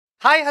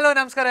Hi hello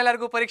ನಮಸ್ಕಾರ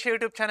ಎಲ್ಲರಿಗೂ ಪರೀಕ್ಷೆ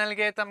ಯೂಟ್ಯೂಬ್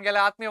ಚಾನಲ್ಗೆ ತಮಗೆಲ್ಲ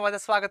ಆತ್ಮೀಯವಾದ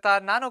ಸ್ವಾಗತ.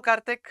 ನಾನು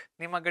ಕಾರ್ತಿಕ್,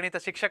 ನಿಮ್ಮ ಗಣಿತ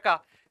ಶಿಕ್ಷಕ.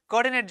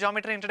 Coordinate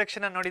geometry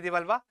introduction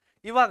ನೋಡಿದೀವಲ್ವಾ?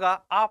 ಇವಾಗ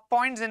ಆ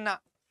ಪಾಯಿಂಟ್ಸ್ ಅನ್ನ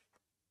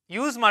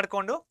ಯೂಸ್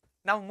ಮಾಡಿಕೊಂಡು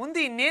ನಾವು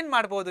ಮುಂದೆ ಇನ್ನೇನು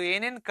ಮಾಡ್ಬೋದು,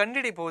 ಏನೇನು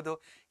ಕಂಡುಹಿಡಿಬಹುದು,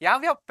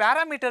 ಯಾವ್ಯಾವ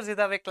ಪ್ಯಾರಾಮೀಟರ್ಸ್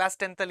ಇದಾವೆ ಕ್ಲಾಸ್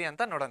 10th ಅಲ್ಲಿ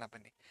ಅಂತ ನೋಡೋಣ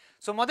ಬನ್ನಿ.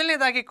 ಸೊ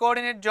ಮೊದಲನೇದಾಗಿ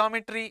ಕೋಆರ್ಡಿನೇಟ್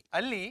ಜಾಮೆಟ್ರಿ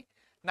ಅಲ್ಲಿ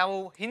ನಾವು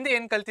ಹಿಂದೆ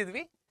ಏನು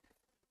ಕಲ್ತಿದ್ವಿ?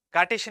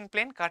 ಕಾರ್ಟೇಶಿಯನ್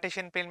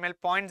ಪ್ಲೇನ್ ಮೇಲೆ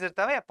ಪಾಯಿಂಟ್ಸ್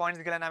ಇರ್ತವೆ. ಆ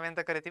ಪಾಯಿಂಟ್ಸ್ಗೆಲ್ಲ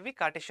ನಾವೆಂತ ಕರಿತೀವಿ?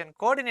 ಕಾರ್ಟೇಶಿಯನ್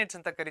ಕೋಆರ್ಡಿನೇಟ್ಸ್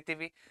ಅಂತ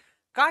ಕರಿತೀವಿ.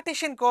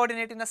 ಕಾರ್ಟೇಶಿಯನ್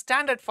ಕೋಆರ್ಡಿನೇಟಿನ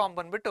ಸ್ಟ್ಯಾಂಡರ್ಡ್ ಫಾರ್ಮ್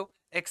ಬಂದ್ಬಿಟ್ಟು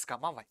ಎಕ್ಸ್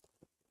ಕಾಮ ವೈ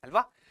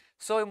ಅಲ್ವಾ?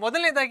 ಸೊ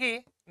ಮೊದಲನೇದಾಗಿ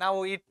ನಾವು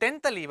ಈ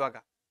 10th ಅಲ್ಲಿ ಇವಾಗ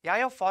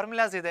ಯಾವ್ಯಾವ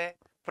ಫಾರ್ಮುಲಾಸ್ ಇದೆ,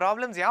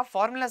 ಪ್ರಾಬ್ಲಮ್ಸ್ ಯಾವ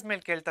ಫಾರ್ಮುಲಾಸ್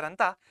ಮೇಲೆ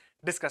ಕೇಳ್ತಾರಂತ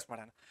ಡಿಸ್ಕಸ್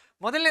ಮಾಡೋಣ.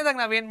 ಮೊದಲನೇದಾಗಿ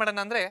ನಾವೇನು ಮಾಡೋಣ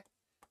ಅಂದರೆ,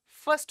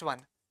 ಫಸ್ಟ್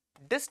ಒನ್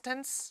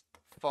ಡಿಸ್ಟೆನ್ಸ್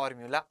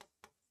ಫಾರ್ಮ್ಯುಲಾ.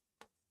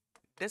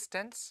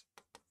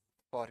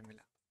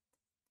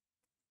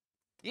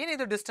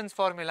 ಏನಿದು ಡಿಸ್ಟೆನ್ಸ್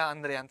ಫಾರ್ಮುಲಾ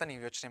ಅಂದರೆ ಅಂತ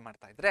ನೀವು ಯೋಚನೆ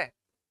ಮಾಡ್ತಾ ಇದ್ರೆ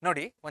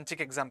ನೋಡಿ, ಒಂದು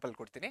ಚಿಕ್ಕ ಎಕ್ಸಾಂಪಲ್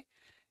ಕೊಡ್ತೀನಿ.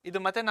 ಇದು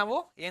ಮತ್ತೆ ನಾವು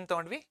ಏನು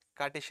ತೊಗೊಂಡ್ವಿ?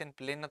 ಕಾರ್ಟೇಶಿಯನ್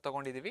ಪ್ಲೇನ್ನ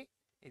ತೊಗೊಂಡಿದ್ದೀವಿ.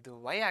 ಇದು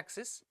ವೈ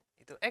ಆಕ್ಸಿಸ್,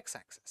 ಇದು ಎಕ್ಸ್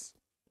ಆಕ್ಸಿಸ್.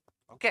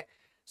 ಓಕೆ,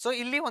 ಸೊ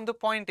ಇಲ್ಲಿ ಒಂದು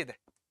ಪಾಯಿಂಟ್ ಇದೆ.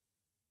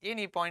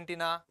 ಏನು ಈ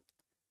ಪಾಯಿಂಟಿನ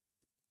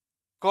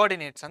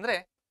ಕೋಆರ್ಡಿನೇಟ್ಸ್ ಅಂದರೆ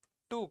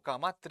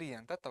 2,3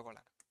 ಅಂತ ತಗೊಳ್ಳೋಣ.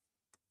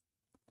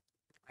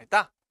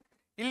 ಆಯ್ತಾ?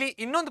 ಇಲ್ಲಿ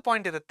ಇನ್ನೊಂದು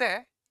ಪಾಯಿಂಟ್ ಇರುತ್ತೆ.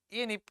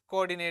 ಏನು ಈ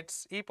ಕೋಆರ್ಡಿನೇಟ್ಸ್?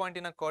 ಈ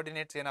ಪಾಯಿಂಟಿನ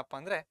ಕೋಆರ್ಡಿನೇಟ್ಸ್ ಏನಪ್ಪ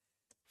ಅಂದರೆ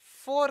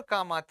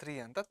 4,3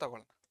 ಅಂತ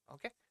ತಗೊಳ್ಳೋಣ.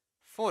 ಓಕೆ,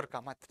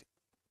 4,3.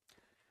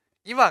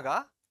 ಇವಾಗ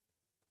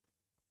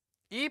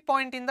ಈ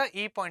ಪಾಯಿಂಟಿಂದ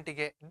ಈ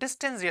ಪಾಯಿಂಟಿಗೆ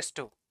ಡಿಸ್ಟೆನ್ಸ್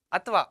ಎಷ್ಟು,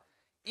 ಅಥವಾ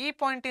ಈ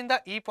ಪಾಯಿಂಟಿಂದ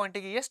ಈ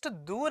ಪಾಯಿಂಟಿಗೆ ಎಷ್ಟು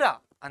ದೂರ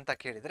ಅಂತ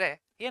ಕೇಳಿದರೆ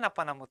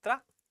ಏನಪ್ಪ ನಮ್ಮ ಉತ್ತರ?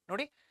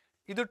 ನೋಡಿ,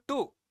 ಇದು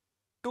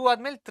 2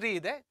 ಆದಮೇಲೆ 3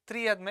 ಇದೆ,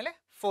 3 ಆದಮೇಲೆ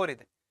 4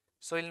 ಇದೆ.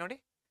 ಸೊ ಇಲ್ಲಿ ನೋಡಿ,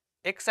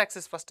 ಎಕ್ಸ್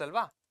ಆಕ್ಸಿಸ್ ಫಸ್ಟ್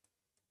ಅಲ್ವಾ?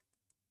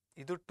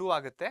 ಇದು 2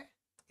 ಆಗುತ್ತೆ,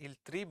 ಇಲ್ಲಿ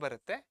 3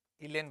 ಬರುತ್ತೆ,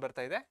 ಇಲ್ಲೇನು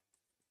ಬರ್ತಾ ಇದೆ?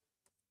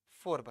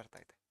 4 ಬರ್ತಾ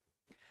ಇದೆ.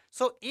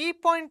 ಸೊ ಈ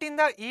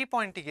ಪಾಯಿಂಟಿಂದ ಈ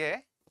ಪಾಯಿಂಟಿಗೆ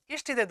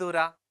ಎಷ್ಟಿದೆ ದೂರ?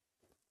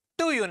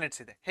 2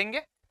 ಯೂನಿಟ್ಸ್ ಇದೆ.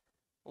 ಹೆಂಗೆ?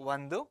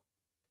 1,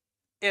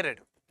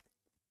 2.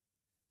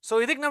 ಸೊ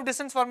ಇದಕ್ಕೆ ನಾವು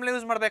ಡಿಸ್ಟೆನ್ಸ್ ಫಾರ್ಮುಲಾ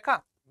ಯೂಸ್ ಮಾಡಬೇಕಾ?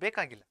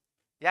 ಬೇಕಾಗಿಲ್ಲ.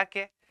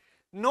 ಯಾಕೆ?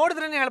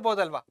 ನೋಡಿದ್ರೇ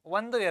ಹೇಳ್ಬೋದಲ್ವಾ,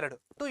 1,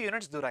 2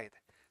 ಯೂನಿಟ್ಸ್ ದೂರ ಇದೆ.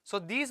 So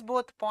these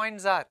both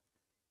points are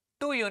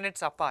 2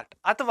 units apart,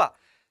 ಅಥವಾ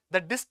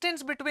the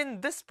distance between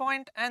this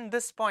point and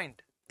this point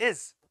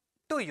is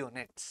 2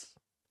 units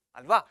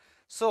ಅಲ್ವಾ?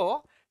 ಸೊ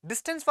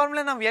ಡಿಸ್ಟೆನ್ಸ್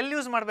ಫಾರ್ಮುಲಾ ನಾವು ಎಲ್ಲಿ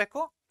ಯೂಸ್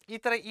ಮಾಡಬೇಕು? ಈ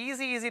ಥರ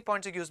ಈಸಿ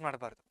ಪಾಯಿಂಟ್ಸಿಗೆ ಯೂಸ್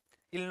ಮಾಡಬಾರ್ದು.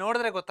 ಇಲ್ಲಿ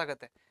ನೋಡಿದ್ರೆ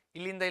ಗೊತ್ತಾಗುತ್ತೆ,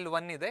 ಇಲ್ಲಿಂದ ಇಲ್ಲಿ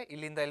 1 ಇದೆ,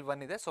 ಇಲ್ಲಿಂದ ಇಲ್ಲಿ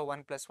 1 ಇದೆ. ಸೊ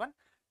 1 + 1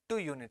 2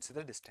 ಯೂನಿಟ್ಸ್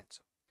ಇದೆ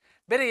ಡಿಸ್ಟೆನ್ಸು.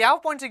 ಬೇರೆ ಯಾವ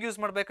ಪಾಯಿಂಟ್ಸಿಗೆ ಯೂಸ್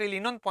ಮಾಡಬೇಕು? ಇಲ್ಲಿ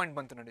ಇನ್ನೊಂದು ಪಾಯಿಂಟ್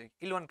ಬಂತು ನೋಡಿ,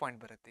 ಇಲ್ಲಿ ಒಂದು ಪಾಯಿಂಟ್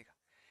ಬರುತ್ತೆ. ಈಗ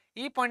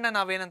ಈ ಪಾಯಿಂಟ್ನ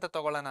ನಾವೇನಂತ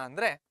ತಗೊಳ್ಳೋಣ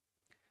ಅಂದರೆ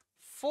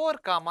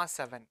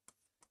 4,7.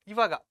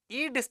 ಇವಾಗ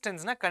ಈ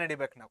ಡಿಸ್ಟೆನ್ಸ್ನ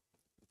ಕಂಡುಹಿಡಿಬೇಕು ನಾವು.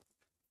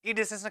 ಈ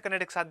ಡಿಸ್ಟೆನ್ಸ್ನ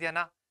ಕಂಡುಹಿಡಿಯಕ್ಕೆ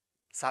ಸಾಧ್ಯನಾ?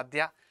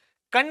 ಸಾಧ್ಯ.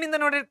 ಕಣ್ಣಿಂದ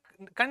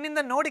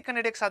ನೋಡಿ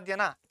ಕಂಡುಹಿಡಿಯಕ್ಕೆ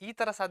ಸಾಧ್ಯನಾ? ಈ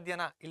ಥರ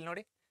ಸಾಧ್ಯನಾ? ಇಲ್ಲಿ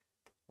ನೋಡಿ,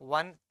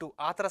 1, 2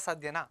 ಆ ಥರ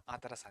ಸಾಧ್ಯನಾ? ಆ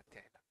ಥರ ಸಾಧ್ಯ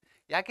ಇಲ್ಲ.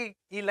 ಯಾಕೆ?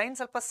 ಈ ಲೈನ್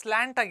ಸ್ವಲ್ಪ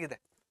ಸ್ಲ್ಯಾಂಟ್ ಆಗಿದೆ.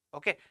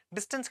 ಓಕೆ,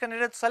 ಡಿಸ್ಟೆನ್ಸ್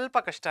ಕಂಡುಹಿಡಿಯೋದು ಸ್ವಲ್ಪ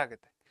ಕಷ್ಟ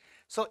ಆಗುತ್ತೆ.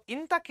 ಸೊ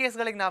ಇಂಥ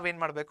ಕೇಸ್ಗಳಿಗೆ ನಾವೇನು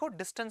ಮಾಡಬೇಕು?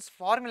 ಡಿಸ್ಟೆನ್ಸ್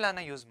ಫಾರ್ಮುಲಾನ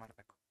ಯೂಸ್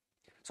ಮಾಡಬೇಕು.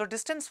 ಸೊ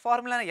ಡಿಸ್ಟೆನ್ಸ್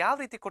ಫಾರ್ಮುಲಾನ ಯಾವ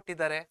ರೀತಿ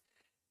ಕೊಟ್ಟಿದ್ದಾರೆ?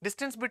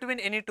 Distance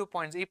between any 2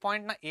 points. ಈ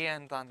ಪಾಯಿಂಟ್ನ ಎ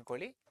ಅಂತ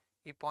ಅಂದ್ಕೊಳ್ಳಿ,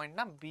 ಈ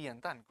ಪಾಯಿಂಟ್ನ ಬಿ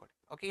ಅಂತ ಅಂದ್ಕೊಳ್ಳಿ.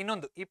 ಓಕೆ,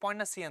 ಇನ್ನೊಂದು ಈ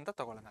ಪಾಯಿಂಟ್ನ ಸಿ ಅಂತ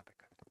ತಗೊಳ್ಳೋಣ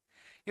ಬೇಕಾದ್ರೆ.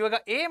 ಇವಾಗ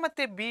ಎ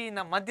ಮತ್ತು ಬಿ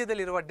ನ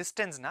ಮಧ್ಯದಲ್ಲಿರುವ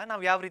ಡಿಸ್ಟೆನ್ಸ್ನ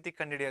ನಾವು ಯಾವ ರೀತಿ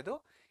ಕಂಡುಹಿಡಿಯೋದು?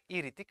 ಈ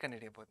ರೀತಿ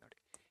ಕಂಡುಹಿಡಿಯಬಹುದು ನೋಡಿ.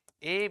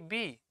 A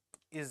B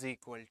is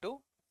equal to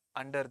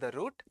under the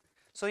root.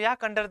 So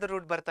ಯಾಕೆ ಅಂಡರ್ ದ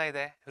ರೂಟ್ ಬರ್ತಾ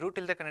ಇದೆ? ರೂಟ್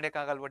ಇಲ್ಲದೆ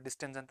ಕಂಡುಹಿಡಿಯಕ್ಕಾಗಲ್ವ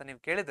ಡಿಸ್ಟೆನ್ಸ್ ಅಂತ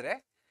ನೀವು ಕೇಳಿದ್ರೆ,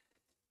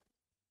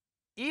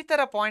 ಈ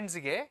ಥರ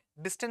ಪಾಯಿಂಟ್ಸ್ಗೆ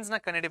ಡಿಸ್ಟೆನ್ಸ್ನ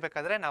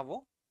ಕಂಡುಹಿಡಿಬೇಕಾದ್ರೆ ನಾವು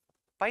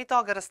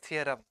ಪೈಥಾಗರಸ್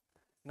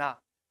ಥಿಯರಮ್ನ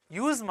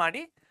ಯೂಸ್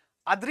ಮಾಡಿ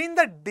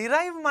ಅದರಿಂದ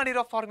ಡಿರೈವ್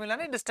ಮಾಡಿರೋ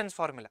ಫಾರ್ಮುಲಾನೇ ಡಿಸ್ಟೆನ್ಸ್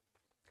ಫಾರ್ಮುಲಾ.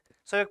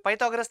 ಸೊ ಇವಾಗ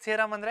ಪೈಥಾಗರಸ್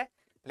ಥಿಯರಮ್ ಅಂದರೆ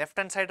left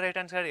hand side right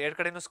hand side ಎರಡು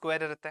ಕಡೆನೂ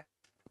ಸ್ಕ್ವೇರ್ ಇರುತ್ತೆ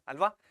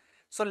ಅಲ್ವಾ?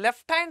 ಸೊ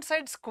ಲೆಫ್ಟ್ ಹ್ಯಾಂಡ್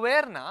ಸೈಡ್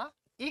ಸ್ಕ್ವೇರ್ನ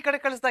ಈ ಕಡೆ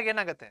ಕಳಿಸಿದಾಗ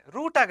ಏನಾಗುತ್ತೆ?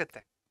 ರೂಟ್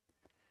ಆಗುತ್ತೆ.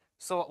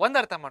 ಸೊ ಒಂದು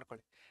ಅರ್ಥ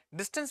ಮಾಡ್ಕೊಳ್ಳಿ,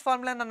 ಡಿಸ್ಟೆನ್ಸ್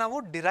ಫಾರ್ಮುಲಾನ ನಾವು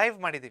ಡಿರೈವ್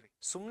ಮಾಡಿದ್ದೀವಿ,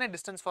 ಸುಮ್ಮನೆ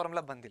ಡಿಸ್ಟೆನ್ಸ್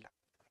ಫಾರ್ಮುಲಾ ಬಂದಿಲ್ಲ.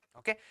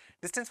 ಓಕೆ,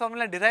 ಡಿಸ್ಟೆನ್ಸ್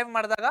ಫಾರ್ಮುಲಾ ಡಿರೈವ್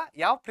ಮಾಡಿದಾಗ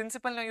ಯಾವ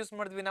ಪ್ರಿನ್ಸಿಪಲ್ನ ಯೂಸ್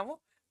ಮಾಡಿದ್ವಿ ನಾವು?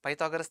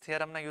 ಪೈಥಾಗರಸ್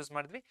ಥಿಯರಮ್ನ ಯೂಸ್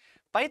ಮಾಡಿದ್ವಿ.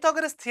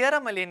 ಪೈಥಾಗರಸ್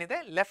ಥಿಯರಮ್ ಅಲ್ಲಿ ಏನಿದೆ,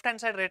 left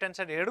hand side right hand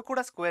side ಎರಡು ಕೂಡ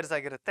ಸ್ಕ್ವೇರ್ಸ್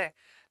ಆಗಿರುತ್ತೆ.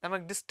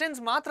 ನಮಗೆ ಡಿಸ್ಟೆನ್ಸ್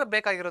ಮಾತ್ರ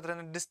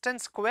ಬೇಕಾಗಿರೋದ್ರಿಂದ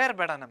ಡಿಸ್ಟೆನ್ಸ್ ಸ್ಕ್ವೇರ್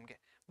ಬೇಡ, ನಮಗೆ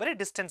ಬರೀ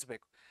ಡಿಸ್ಟೆನ್ಸ್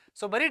ಬೇಕು.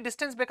 ಸೊ ಬರೀ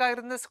ಡಿಸ್ಟೆನ್ಸ್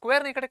ಬೇಕಾಗಿರೋದ್ರಿಂದ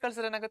ಸ್ಕ್ವೇರ್ನ ಈ ಕಡೆ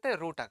ಕಳಿಸಿದ್ರೆ ಏನಾಗುತ್ತೆ?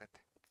 ರೂಟ್ ಆಗುತ್ತೆ.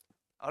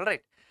 All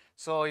right.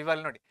 ಸೊ ಇವಾಗ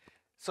ನೋಡಿ,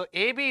 so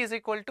A B is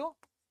equal to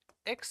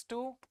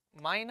x2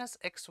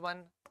 - x1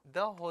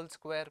 the whole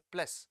square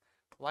plus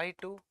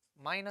y2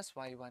 -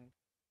 y1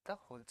 the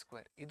whole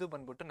square. ಇದು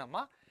ಬಂದ್ಬಿಟ್ಟು ನಮ್ಮ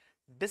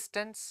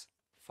ಡಿಸ್ಟೆನ್ಸ್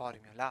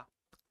ಫಾರ್ಮುಲಾ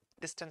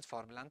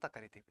ಅಂತ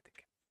ಕರಿತೀವಿ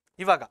ಇದಕ್ಕೆ.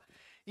 ಇವಾಗ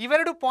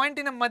ಇವೆರಡು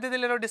ಪಾಯಿಂಟಿನ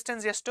ಮಧ್ಯದಲ್ಲಿರೋ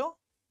ಡಿಸ್ಟೆನ್ಸ್ ಎಷ್ಟು?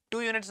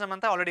 2 ಯೂನಿಟ್ಸ್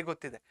ನಮ್ಮಂತ ಆಲ್ರೆಡಿ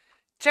ಗೊತ್ತಿದೆ.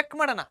 ಚೆಕ್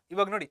ಮಾಡೋಣ.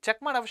 ಇವಾಗ ನೋಡಿ,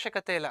 ಚೆಕ್ ಮಾಡೋ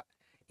ಅವಶ್ಯಕತೆ ಇಲ್ಲ.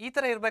 ಈ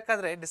ಥರ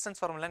ಇರಬೇಕಾದ್ರೆ ಡಿಸ್ಟೆನ್ಸ್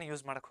ಫಾರ್ಮುಲಾನ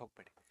ಯೂಸ್ ಮಾಡಕ್ಕೆ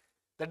ಹೋಗಬೇಡಿ.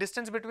 The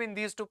distance between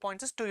these 2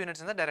 points is 2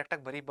 units ಅಂತ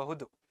ಡೈರೆಕ್ಟಾಗಿ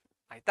ಬರೀಬಹುದು.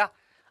 ಆಯ್ತಾ?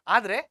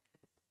 ಆದರೆ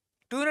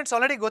 2 ಯೂನಿಟ್ಸ್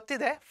ಆಲ್ರೆಡಿ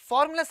ಗೊತ್ತಿದೆ,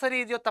 ಫಾರ್ಮುಲಾ ಸರಿ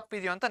ಇದೆಯೋ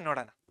ತಪ್ಪಿದೆಯೋ ಅಂತ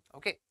ನೋಡೋಣ.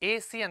 ಓಕೆ, ಎ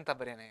ಸಿ ಅಂತ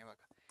ಬರೆಯೋಣ.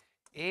 ಇವಾಗ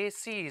A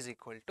C is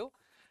equal to,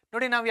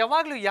 ನೋಡಿ ನಾವು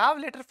ಯಾವಾಗಲೂ ಯಾವ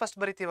ಲೆಟರ್ ಫಸ್ಟ್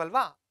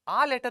ಬರಿತೀವಲ್ವಾ, ಆ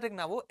ಲೆಟರಿಗೆ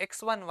ನಾವು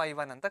x1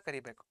 y1 ಅಂತ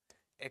ಕರಿಬೇಕು.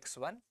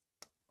 x1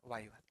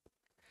 y1.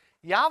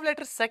 ಯಾವ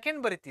ಲೆಟರ್ ಸೆಕೆಂಡ್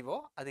ಬರಿತೀವೋ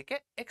ಅದಕ್ಕೆ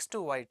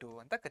x2 y2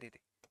 ಅಂತ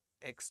ಕರೀರಿ.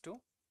 x2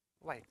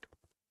 y2.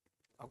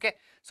 Okay,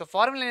 so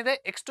formula ಏನಿದೆ?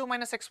 x2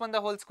 - x1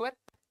 the whole square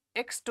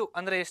x2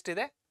 ಅಂದರೆ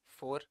ಎಷ್ಟಿದೆ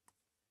 4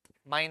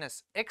 ಮೈನಸ್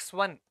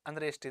x1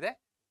 ಅಂದರೆ ಎಷ್ಟಿದೆ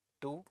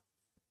 2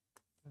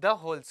 the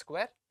whole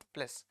square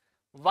plus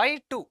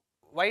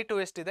y2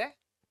 ಎಷ್ಟಿದೆ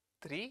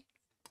 3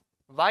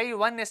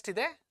 y1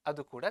 ಎಷ್ಟಿದೆ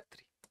ಅದು ಕೂಡ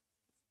 3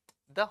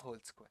 the whole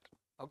square.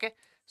 Okay,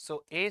 so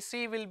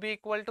AC will be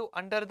equal to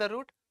under the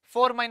root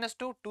 4 minus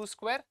 2 2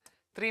 square,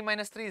 3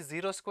 minus 3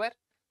 0 square,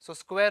 so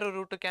square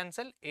root to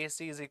cancel, AC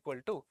is equal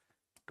to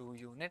 2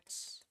 units.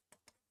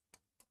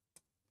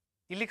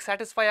 ಇಲ್ಲಿಗೆ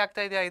satisfy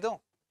ಆಗ್ತಾ ಇದೆಯಾ? ಇದು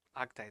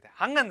ಆಗ್ತಾ ಇದೆ.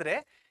 ಹಂಗಂದ್ರೆ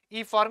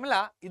ಈ ಫಾರ್ಮುಲಾ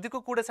ಇದಕ್ಕೂ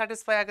ಕೂಡ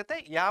ಸ್ಯಾಟಿಸ್ಫೈ ಆಗುತ್ತೆ,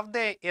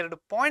 ಯಾವುದೇ ಎರಡು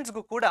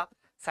ಪಾಯಿಂಟ್ಸ್ಗೂ ಕೂಡ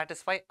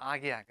ಸ್ಯಾಟಿಸ್ಫೈ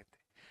ಆಗೇ ಆಗುತ್ತೆ.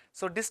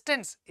 ಸೊ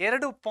ಡಿಸ್ಟೆನ್ಸ್,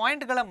 ಎರಡು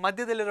ಪಾಯಿಂಟ್ಗಳ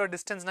ಮಧ್ಯದಲ್ಲಿರೋ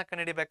ಡಿಸ್ಟೆನ್ಸ್ನ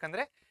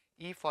ಕಂಡುಹಿಡಿಬೇಕಂದ್ರೆ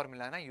ಈ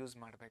ಫಾರ್ಮುಲಾನ ಯೂಸ್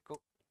ಮಾಡಬೇಕು.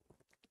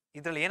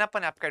 ಇದರಲ್ಲಿ ಏನಪ್ಪ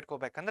ಜ್ಞಾಪಕ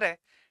ಇಟ್ಕೋಬೇಕಂದ್ರೆ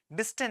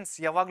ಡಿಸ್ಟೆನ್ಸ್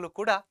ಯಾವಾಗಲೂ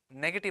ಕೂಡ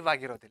ನೆಗೆಟಿವ್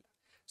ಆಗಿರೋದಿಲ್ಲ.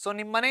 ಸೊ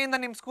ನಿಮ್ಮ ಮನೆಯಿಂದ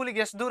ನಿಮ್ಮ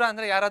ಸ್ಕೂಲಿಗೆ ಎಷ್ಟು ದೂರ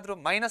ಅಂದರೆ ಯಾರಾದರೂ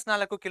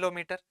 -4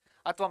 ಕಿಲೋಮೀಟರ್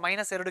ಅಥವಾ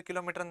 -2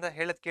 ಕಿಲೋಮೀಟರ್ ಅಂತ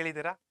ಹೇಳೋದು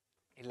ಕೇಳಿದ್ದೀರಾ?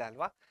 ಇಲ್ಲ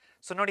ಅಲ್ವಾ?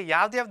 ಸೊ ನೋಡಿ,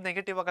 ಯಾವ್ದು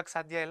ನೆಗೆಟಿವ್ ಆಗಕ್ಕೆ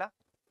ಸಾಧ್ಯ ಇಲ್ಲ.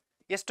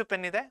 ಎಷ್ಟು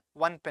ಪೆನ್ ಇದೆ?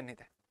 1 ಪೆನ್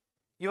ಇದೆ.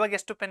 ಇವಾಗ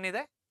ಎಷ್ಟು ಪೆನ್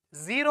ಇದೆ?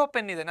 0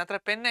 ಪೆನ್ ಇದೆ. ನನ್ನ ಹತ್ರ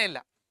ಪೆನ್ನೇ ಇಲ್ಲ.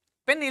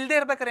 ಪೆನ್ ಇಲ್ಲದೆ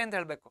ಇರ್ಬೇಕಾರೆ ಅಂತ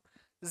ಹೇಳಬೇಕು.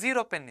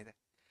 0 ಪೆನ್ ಇದೆ.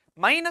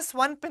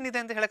 -1 ಪೆನ್ ಇದೆ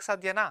ಅಂತ ಹೇಳಕ್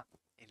ಸಾಧ್ಯನಾ?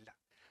 ಇಲ್ಲ.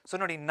 ಸೊ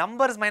ನೋಡಿ,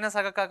 numbers minus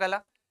ಆಗಕ್ಕಾಗಲ್ಲ,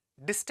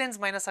 distance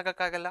minus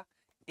ಆಗಕ್ಕಾಗಲ್ಲ,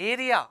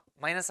 area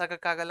minus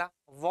ಆಗಕ್ಕಾಗಲ್ಲ,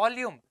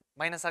 volume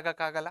minus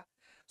ಆಗಕ್ಕಾಗಲ್ಲ.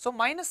 So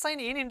minus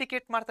sine ಏನು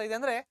ಇಂಡಿಕೇಟ್ ಮಾಡ್ತಾ ಇದೆ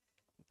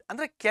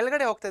ಅಂದರೆ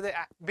ಕೆಳಗಡೆ ಹೋಗ್ತಾ ಇದೆ.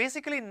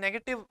 Basically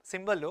negative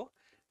symbol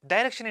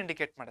direction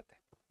indicate ಮಾಡುತ್ತೆ.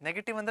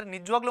 ನೆಗೆಟಿವ್ ಅಂದರೆ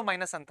ನಿಜವಾಗ್ಲೂ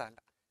ಮೈನಸ್ ಅಂತ ಅಲ್ಲ.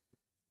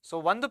 ಸೊ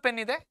 1 ಪೆನ್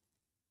ಇದೆ,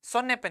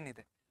 0 ಪೆನ್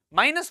ಇದೆ.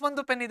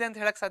 -1 ಪೆನ್ ಇದೆ ಅಂತ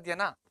ಹೇಳಕ್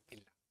ಸಾಧ್ಯನಾ?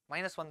 ಇಲ್ಲ.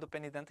 -1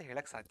 ಪೆನ್ ಇದೆ ಅಂತ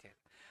ಹೇಳಕ್ ಸಾಧ್ಯ ಇಲ್ಲ.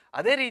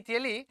 ಅದೇ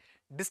ರೀತಿಯಲ್ಲಿ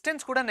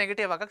ಡಿಸ್ಟೆನ್ಸ್ ಕೂಡ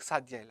ನೆಗೆಟಿವ್ ಆಗಕ್ಕೆ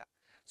ಸಾಧ್ಯ ಇಲ್ಲ.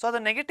 ಸೊ ಅದು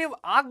ನೆಗೆಟಿವ್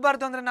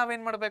ಆಗಬಾರ್ದು ಅಂದರೆ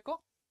ನಾವೇನು ಮಾಡಬೇಕು?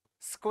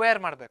 ಸ್ಕ್ವೇರ್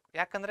ಮಾಡಬೇಕು.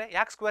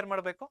 ಯಾಕೆ ಸ್ಕ್ವೇರ್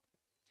ಮಾಡಬೇಕು?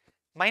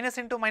 ಮೈನಸ್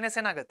ಇಂಟು ಮೈನಸ್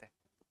ಏನಾಗುತ್ತೆ?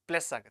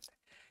 ಪ್ಲಸ್ ಆಗುತ್ತೆ.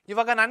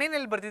 ಇವಾಗ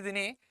ನಾನೇನಲ್ಲಿ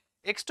ಬರ್ದಿದ್ದೀನಿ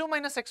x2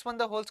 - x1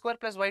 the whole square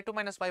plus y2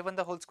 - y1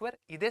 the whole square.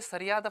 ಇದೇ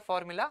ಸರಿಯಾದ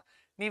ಫಾರ್ಮುಲಾ.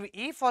 ನೀವು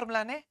ಈ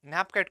ಫಾರ್ಮುಲಾನೇ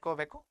ಜ್ಞಾಪಕ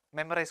ಇಟ್ಕೋಬೇಕು,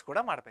 ಮೆಮರೈಸ್ ಕೂಡ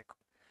ಮಾಡಬೇಕು.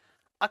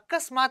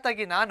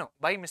 ಅಕಸ್ಮಾತಾಗಿ ನಾನು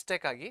ಬೈ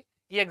ಮಿಸ್ಟೇಕ್ ಆಗಿ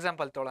ಈ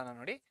ಎಕ್ಸಾಂಪಲ್ ತೊಗೊಳ್ಳೋಣ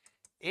ನೋಡಿ.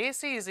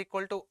 AC is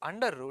equal to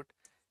under root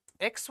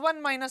x1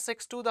 -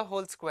 x2 the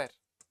whole square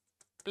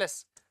plus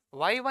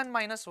y1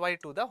 -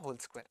 y2 the whole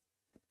square.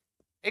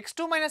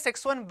 x2 -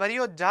 x1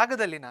 ಬರೆಯೋ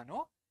ಜಾಗದಲ್ಲಿ ನಾನು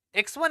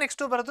x1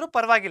 x2 ಬರೆದ್ರೂ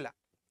ಪರವಾಗಿಲ್ಲ,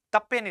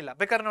 ತಪ್ಪೇನಿಲ್ಲ.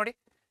 ಬೇಕಾದ್ರೆ ನೋಡಿ,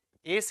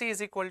 AC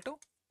is equal to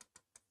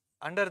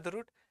under the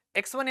root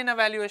x1 ಇನ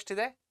ವ್ಯಾಲ್ಯೂ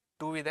ಎಷ್ಟಿದೆ?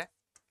 2 ಇದೆ.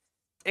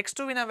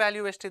 x2 ಇನ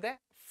ವ್ಯಾಲ್ಯೂ ಎಷ್ಟಿದೆ?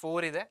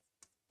 4 ಇದೆ.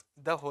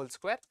 The whole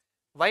square.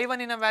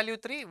 y1 ಇನ ವ್ಯಾಲ್ಯೂ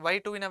 3,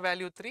 y2 ಇನ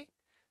value 3.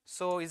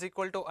 So is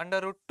equal to under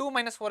root 2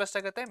 - 4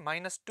 ಎಷ್ಟಾಗುತ್ತೆ?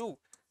 -2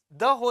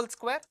 the whole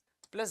square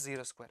plus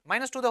 0 square.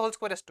 -2 the whole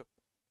square ಎಷ್ಟು?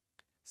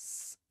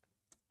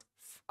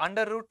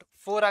 under root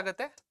 4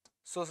 ಆಗುತ್ತೆ.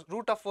 So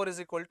root of 4 is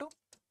equal to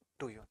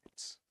 2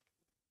 units.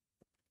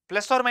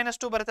 +or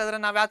 -2 ಬರುತ್ತೆ. ಆದರೆ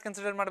ನಾವು ಯಾವ್ದು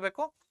consider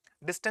ಮಾಡಬೇಕು?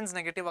 ಡಿಸ್ಟೆನ್ಸ್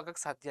ನೆಗೆಟಿವ್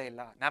ಆಗಕ್ಕೆ ಸಾಧ್ಯ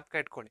ಇಲ್ಲ. ಜ್ಞಾಪಕ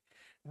ಇಟ್ಕೊಳ್ಳಿ.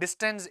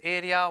 Distance,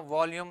 area,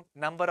 volume,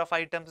 number of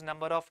items,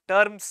 number of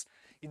terms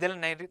ಇದೆಲ್ಲ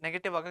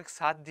ನೆಗೆಟಿವ್ ಆಗಕ್ಕೆ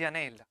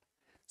ಸಾಧ್ಯನೇ ಇಲ್ಲ.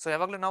 ಸೊ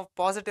ಯಾವಾಗಲೂ ನಾವು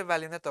ಪಾಸಿಟಿವ್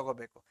ವ್ಯಾಲ್ಯೂನೇ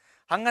ತಗೋಬೇಕು.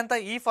 ಹಂಗಂತ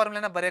ಈ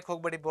ಫಾರ್ಮುಲಾನ ಬರೆಯಕ್ಕೆ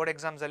ಹೋಗ್ಬೇಡಿ ಬೋರ್ಡ್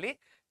ಎಕ್ಸಾಮ್ಸಲ್ಲಿ,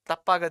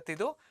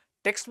 ತಪ್ಪಾಗತ್ತಿದು.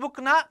 ಟೆಕ್ಸ್ಟ್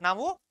ಬುಕ್ನ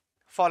ನಾವು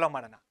ಫಾಲೋ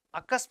ಮಾಡೋಣ.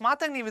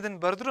 ಅಕಸ್ಮಾತಾಗಿ ನೀವು ಇದನ್ನು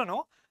ಬರೆದ್ರೂ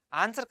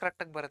ಆನ್ಸರ್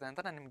ಕರೆಕ್ಟಾಗಿ ಬರುತ್ತೆ ಅಂತ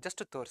ನಾನು ನಿಮ್ಗೆ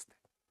ಜಸ್ಟ್ ತೋರಿಸ್ದೆ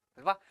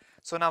ಅಲ್ವಾ?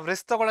 ಸೊ ನಾವು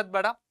ರಿಸ್ಕ್ ತಗೊಳ್ಳೋದು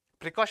ಬೇಡ.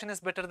 Precaution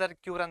is better there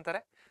cure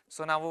ಅಂತಾರೆ.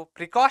 ಸೊ ನಾವು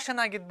ಪ್ರಿಕಾಷನ್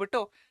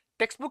ಆಗಿದ್ಬಿಟ್ಟು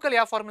ಟೆಕ್ಸ್ಟ್ ಬುಕ್ಕಲ್ಲಿ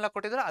ಯಾವ ಫಾರ್ಮುಲಾ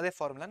ಕೊಟ್ಟಿದ್ರು ಅದೇ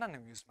ಫಾರ್ಮುಲಾನ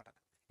ನಾವು ಯೂಸ್ ಮಾಡೋಣ.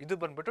 ಇದು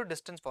ಬಂದ್ಬಿಟ್ಟು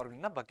ಡಿಸ್ಟೆನ್ಸ್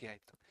ಫಾರ್ಮುಲಾನ ಬಗ್ಗೆ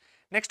ಆಯಿತು.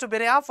 ನೆಕ್ಸ್ಟ್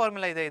ಬೇರೆ ಯಾವ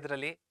ಫಾರ್ಮುಲಾ ಇದೆ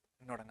ಇದರಲ್ಲಿ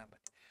ನೋಡೋಣ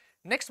ಬನ್ನಿ.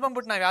 ನೆಕ್ಸ್ಟ್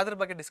ಬಂದ್ಬಿಟ್ಟು ನಾವು ಯಾವ್ದ್ರ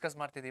ಬಗ್ಗೆ ಡಿಸ್ಕಸ್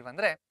ಮಾಡ್ತಿದ್ದೀವಿ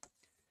ಅಂದರೆ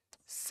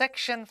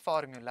ಸೆಕ್ಷನ್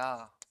ಫಾರ್ಮುಲಾ.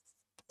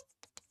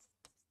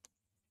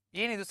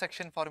 ಏನಿದು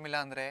ಸೆಕ್ಷನ್ ಫಾರ್ಮುಲಾ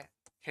ಅಂದರೆ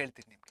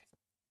ಹೇಳ್ತೀನಿ ನಿಮಗೆ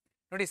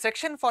ನೋಡಿ.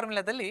 ಸೆಕ್ಷನ್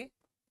ಫಾರ್ಮುಲಾದಲ್ಲಿ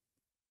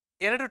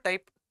 2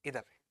 ಟೈಪ್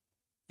ಇದಾವೆ.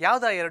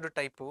 ಯಾವ್ದಾ 2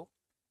 ಟೈಪು?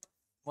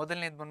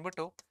 ಮೊದಲನೇದು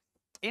ಬಂದ್ಬಿಟ್ಟು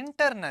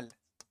ಇಂಟರ್ನಲ್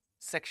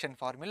ಸೆಕ್ಷನ್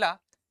ಫಾರ್ಮುಲಾ,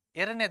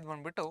 ಎರಡನೇದು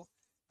ಬಂದ್ಬಿಟ್ಟು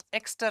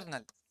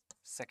ಎಕ್ಸ್ಟರ್ನಲ್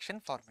ಸೆಕ್ಷನ್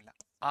ಫಾರ್ಮುಲಾ.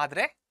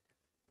 ಆದರೆ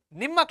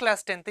ನಿಮ್ಮ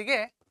ಕ್ಲಾಸ್ 10ಗೆ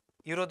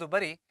ಇರೋದು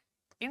ಬರೀ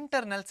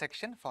ಇಂಟರ್ನಲ್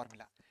ಸೆಕ್ಷನ್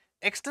ಫಾರ್ಮುಲಾ.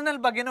 ಎಕ್ಸ್ಟರ್ನಲ್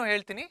ಬಗ್ಗೆನೂ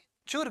ಹೇಳ್ತೀನಿ,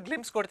 ಚೂರು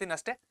ಗ್ಲಿಮ್ಸ್ ಕೊಡ್ತೀನಿ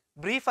ಅಷ್ಟೇ,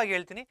 ಬ್ರೀಫಾಗಿ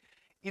ಹೇಳ್ತೀನಿ.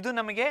 ಇದು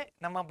ನಮಗೆ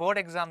ನಮ್ಮ ಬೋರ್ಡ್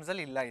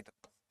ಎಕ್ಸಾಮ್ಸಲ್ಲಿ ಇಲ್ಲ ಇದು.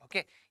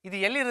 ಓಕೆ, ಇದು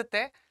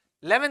ಎಲ್ಲಿರುತ್ತೆ?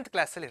 11th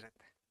ಕ್ಲಾಸಲ್ಲಿ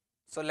ಇರುತ್ತೆ.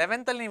 ಸೊ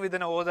 11th ನೀವು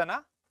ಇದನ್ನು ಓದೋಣ.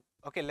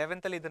 ಓಕೆ,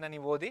 11th ಇದನ್ನು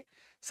ನೀವು ಓದಿ.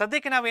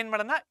 ಸದ್ಯಕ್ಕೆ ನಾವೇನು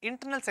ಮಾಡೋಣ?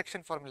 ಇಂಟರ್ನಲ್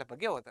ಸೆಕ್ಷನ್ ಫಾರ್ಮುಲಾ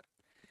ಬಗ್ಗೆ ಓದೋಣ.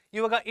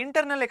 ಇವಾಗ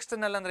ಇಂಟರ್ನಲ್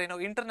ಎಕ್ಸ್ಟರ್ನಲ್ ಅಂದ್ರೆ ಏನು?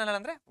 ಇಂಟರ್ನಲ್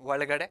ಅಂದರೆ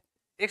ಒಳಗಡೆ,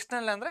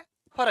 ಎಕ್ಸ್ಟರ್ನಲ್ ಅಂದರೆ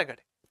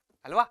ಹೊರಗಡೆ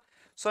ಅಲ್ವಾ?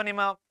 ಸೊ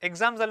ನಿಮ್ಮ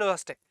ಎಕ್ಸಾಮ್ಸಲ್ಲೂ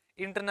ಅಷ್ಟೇ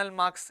ಇಂಟರ್ನಲ್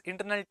ಮಾರ್ಕ್ಸ್,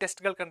 ಇಂಟರ್ನಲ್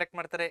ಟೆಸ್ಟ್ಗಳು ಕಂಡಕ್ಟ್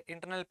ಮಾಡ್ತಾರೆ.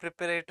 Internal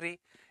preparatory,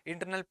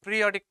 internal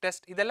periodic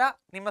test, ಇದೆಲ್ಲ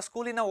ನಿಮ್ಮ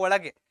ಸ್ಕೂಲಿನ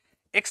ಒಳಗೆ.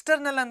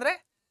 ಎಕ್ಸ್ಟರ್ನಲ್ ಅಂದರೆ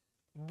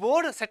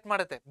ಬೋರ್ಡ್ ಸೆಟ್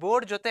ಮಾಡುತ್ತೆ,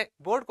 ಬೋರ್ಡ್ ಜೊತೆ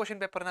ಬೋರ್ಡ್ ಕ್ವಶನ್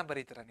ಪೇಪರ್ನ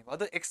ಬರೀತೀರ ನೀವು,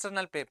 ಅದು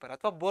ಎಕ್ಸ್ಟರ್ನಲ್ ಪೇಪರ್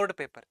ಅಥವಾ ಬೋರ್ಡ್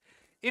ಪೇಪರ್.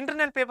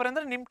 ಇಂಟರ್ನಲ್ ಪೇಪರ್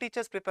ಅಂದರೆ ನಿಮ್ಮ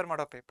ಟೀಚರ್ಸ್ ಪ್ರಿಪೇರ್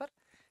ಮಾಡೋ ಪೇಪರ್.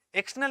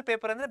 ಎಕ್ಸ್ಟರ್ನಲ್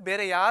ಪೇಪರ್ ಅಂದರೆ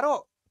ಬೇರೆ ಯಾರೋ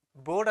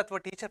ಬೋರ್ಡ್ ಅಥವಾ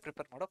ಟೀಚರ್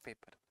ಪ್ರಿಪೇರ್ ಮಾಡೋ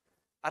ಪೇಪರ್.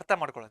 ಅರ್ಥ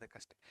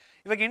ಮಾಡ್ಕೊಳ್ಳೋದಕ್ಕಷ್ಟೇ.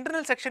 ಇವಾಗ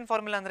ಇಂಟರ್ನಲ್ ಸೆಕ್ಷನ್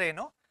ಫಾರ್ಮುಲಾ ಅಂದರೆ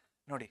ಏನು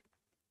ನೋಡಿ.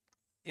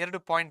 2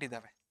 ಪಾಯಿಂಟ್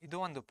ಇದ್ದಾವೆ. ಇದು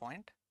ಒಂದು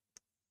ಪಾಯಿಂಟ್,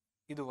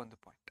 ಇದು ಒಂದು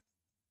ಪಾಯಿಂಟ್.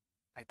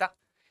 ಆಯ್ತಾ?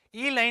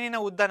 ಈ ಲೈನಿನ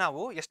ಉದ್ದ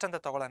ನಾವು ಎಷ್ಟಂತ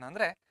ತಗೊಳ್ಳೋಣ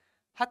ಅಂದರೆ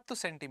 10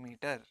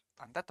 ಸೆಂಟಿಮೀಟರ್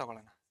ಅಂತ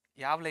ತಗೊಳ್ಳೋಣ.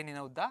 ಯಾವ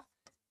ಲೈನಿನ ಉದ್ದ?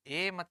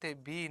 ಎ ಮತ್ತು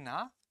ಬಿ ನ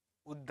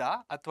ಉದ್ದ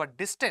ಅಥವಾ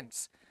distance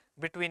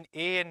between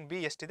A and B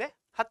ಎಷ್ಟಿದೆ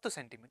 10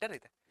 ಸೆಂಟಿಮೀಟರ್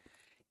ಇದೆ.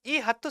 ಈ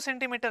 10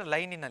 ಸೆಂಟಿಮೀಟರ್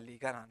ಲೈನಿನಲ್ಲಿ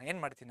ಈಗ ನಾನು ಏನು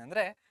ಮಾಡ್ತೀನಿ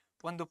ಅಂದರೆ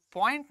ಒಂದು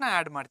ಪಾಯಿಂಟ್ನ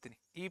ಆ್ಯಡ್ ಮಾಡ್ತೀನಿ.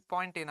 ಈ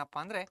ಪಾಯಿಂಟ್ ಏನಪ್ಪ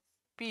ಅಂದರೆ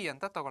ಪಿ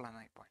ಅಂತ ತಗೊಳ್ಳೋಣ.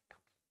 ಈ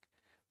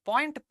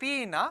ಪಾಯಿಂಟ್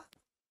ಪಿನ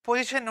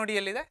ಪೊಸಿಷನ್ ನೋಡಿ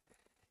ಎಲ್ಲಿದೆ,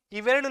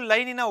 ಇವೆರಡು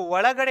ಲೈನಿನ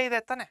ಒಳಗಡೆ ಇದೆ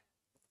ತಾನೆ.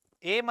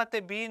 ಎ ಮತ್ತು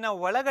ಬಿನ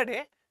ಒಳಗಡೆ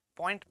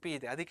ಪಾಯಿಂಟ್ ಪಿ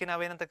ಇದೆ, ಅದಕ್ಕೆ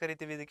ನಾವೇನಂತ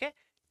ಕರಿತೀವಿ, ಇದಕ್ಕೆ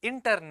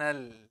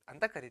ಇಂಟರ್ನಲ್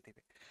ಅಂತ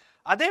ಕರಿತೀವಿ.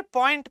 ಅದೇ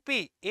ಪಾಯಿಂಟ್ ಪಿ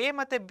ಎ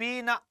ಮತ್ತು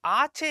ಬಿನ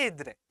ಆಚೆ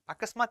ಇದ್ರೆ,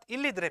 ಅಕಸ್ಮಾತ್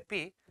ಇಲ್ಲಿದ್ರೆ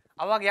ಪಿ,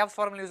 ಅವಾಗ ಯಾವ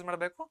ಫಾರ್ಮುಲಾ ಯೂಸ್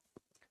ಮಾಡಬೇಕು,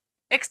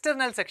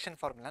 ಎಕ್ಸ್ಟರ್ನಲ್ ಸೆಕ್ಷನ್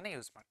ಫಾರ್ಮುಲಾನ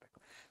ಯೂಸ್ ಮಾಡಬೇಕು.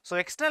 ಸೊ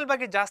ಎಕ್ಸ್ಟರ್ನಲ್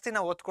ಬಗ್ಗೆ ಜಾಸ್ತಿ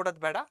ನಾವು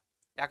ಓದ್ಕೊಡೋದು ಬೇಡ,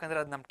 ಯಾಕಂದ್ರೆ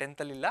ಅದು ನಮ್ಮ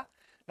 10th ಇಲ್ಲ.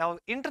 ನಾವು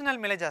ಇಂಟರ್ನಲ್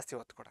ಮೇಲೆ ಜಾಸ್ತಿ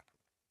ಓದ್ಕೊಡೋಣ.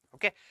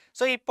 ಓಕೆ,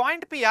 ಸೊ ಈ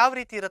ಪಾಯಿಂಟ್ ಪಿ ಯಾವ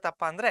ರೀತಿ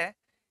ಇರುತ್ತಪ್ಪ ಅಂದರೆ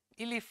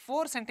ಇಲ್ಲಿ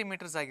 4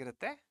 ಸೆಂಟಿಮೀಟರ್ಸ್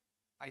ಆಗಿರುತ್ತೆ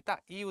ಆಯ್ತಾ.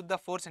 ಈ ಉದ್ದ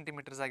 4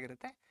 ಸೆಂಟಿಮೀಟರ್ಸ್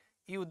ಆಗಿರುತ್ತೆ,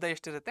 ಈ ಉದ್ದ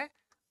ಎಷ್ಟಿರುತ್ತೆ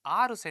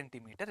 6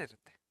 ಸೆಂಟಿಮೀಟರ್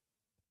ಇರುತ್ತೆ.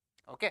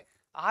 ಓಕೆ,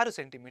 6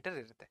 ಸೆಂಟಿಮೀಟರ್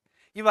ಇರುತ್ತೆ.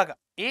 ಇವಾಗ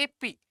A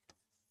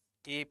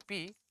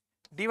P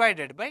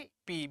divided by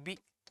P B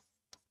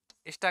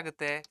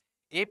ಎಷ್ಟಾಗುತ್ತೆ,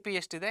 ಎ ಪಿ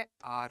ಎಷ್ಟಿದೆ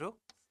 6,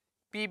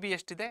 ಪಿ ಬಿ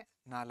ಎಷ್ಟಿದೆ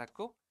 4,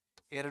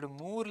 2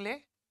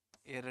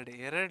 3 2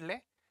 2.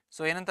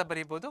 ಸೊ ಏನಂತ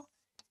ಬರೀಬೋದು,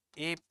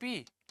 A P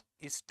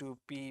is to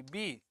P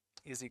B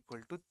is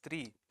equal to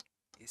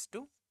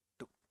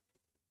 3:2.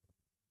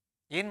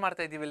 ಏನು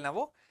ಮಾಡ್ತಾ ಇದ್ದೀವಿ ಇಲ್ಲಿ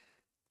ನಾವು,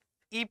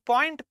 ಈ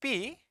ಪಾಯಿಂಟ್ ಪಿ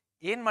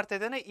ಏನು ಮಾಡ್ತಾ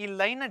ಇದೆ ಅಂದರೆ ಈ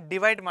ಲೈನ್ನ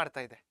ಡಿವೈಡ್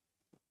ಮಾಡ್ತಾ ಇದೆ.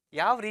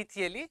 ಯಾವ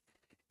ರೀತಿಯಲ್ಲಿ,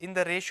 in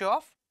the ratio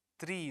of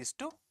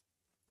 3:2.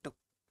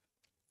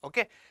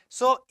 Okay,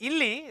 so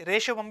ಇಲ್ಲಿ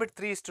ರೇಷಿಯೋ ಬಂದ್ಬಿಟ್ಟು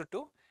 3:2.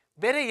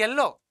 ಬೇರೆ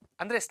ಎಲ್ಲೋ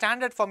ಅಂದರೆ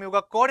ಸ್ಟ್ಯಾಂಡರ್ಡ್ ಫಾರ್ಮ್,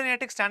 ಇವಾಗ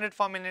ಕೋಆರ್ಡಿನೇಟಿಕ್ ಸ್ಟ್ಯಾಂಡರ್ಡ್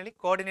ಫಾರ್ಮ್ ಏನೇಳಿ,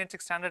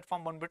 ಕೋಆರ್ಡಿನೇಟಿಕ್ ಸ್ಟ್ಯಾಂಡರ್ಡ್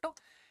ಫಾರ್ಮ್ ಬಂದ್ಬಿಟ್ಟು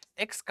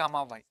ಎಕ್ಸ್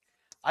ಕಾಮಾ ವೈ.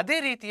 ಅದೇ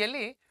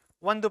ರೀತಿಯಲ್ಲಿ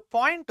ಒಂದು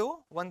ಪಾಯಿಂಟು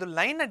ಒಂದು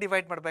ಲೈನ್ನ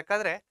ಡಿವೈಡ್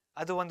ಮಾಡಬೇಕಾದ್ರೆ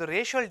ಅದು ಒಂದು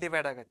ರೇಷಿಯೋಲ್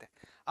ಡಿವೈಡ್ ಆಗುತ್ತೆ.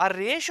 ಆ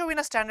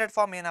ರೇಷಿಯೋವಿನ ಸ್ಟ್ಯಾಂಡರ್ಡ್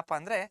ಫಾರ್ಮ್ ಏನಪ್ಪ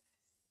ಅಂದರೆ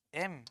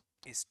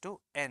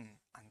m:n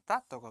ಅಂತ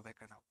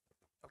ತಗೋಬೇಕು ನಾವು.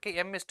 ಓಕೆ,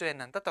 m:n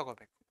ಅಂತ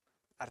ತಗೋಬೇಕು.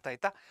 ಅರ್ಥ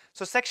ಆಯ್ತಾ?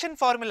 ಸೊ ಸೆಕ್ಷನ್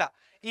ಫಾರ್ಮುಲಾ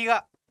ಈಗ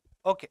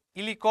ಓಕೆ,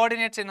 ಇಲ್ಲಿ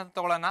ಕೋಆರ್ಡಿನೇಟ್ಸ್ ಏನಂತ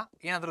ತಗೊಳ್ಳೋಣ,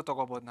 ಏನಾದರೂ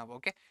ತಗೋಬಹುದು ನಾವು.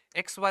 ಓಕೆ,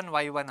 x1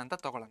 y1 ಅಂತ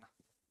ತಗೊಳ್ಳೋಣ.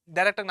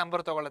 ಡೈರೆಕ್ಟಾಗಿ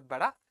ನಂಬರ್ ತಗೊಳ್ಳೋದು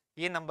ಬೇಡ,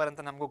 ಏನು ನಂಬರ್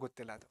ಅಂತ ನಮಗೂ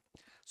ಗೊತ್ತಿಲ್ಲ ಅದು.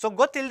 ಸೊ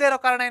ಗೊತ್ತಿಲ್ಲದೆ ಇರೋ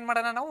ಕಾರಣ ಏನು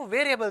ಮಾಡೋಣ, ನಾವು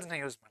ವೇರಿಯೇಬಲ್ಸ್ನ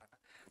ಯೂಸ್ ಮಾಡೋಣ.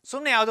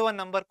 ಸುಮ್ಮನೆ ಯಾವುದೋ ಒಂದು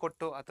ನಂಬರ್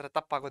ಕೊಟ್ಟು ಆ ಥರ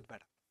ತಪ್ಪಾಗೋದು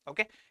ಬೇಡ.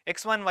 ಓಕೆ,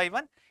 x1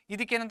 y1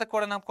 ಇದಕ್ಕೇನಂತ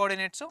ಕೊಡೋಣ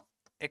ಕೋಆರ್ಡಿನೇಟ್ಸು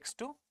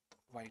x2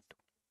 y2.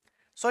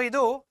 ಸೊ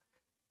ಇದು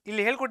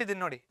ಇಲ್ಲಿ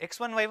ಹೇಳ್ಕೊಟ್ಟಿದ್ದೀನಿ ನೋಡಿ,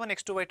 x1 y1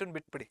 x2 y2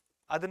 ಬಿಟ್ಬಿಡಿ,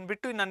 ಅದನ್ನ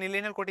ಬಿಟ್ಟು ನಾನು ಇಲ್ಲಿ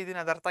ಏನು ಹೇಳ್ಕೊಟ್ಟಿದ್ದೀನಿ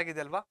ಅದು ಅರ್ಥ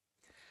ಆಗಿದೆ ಅಲ್ವಾ.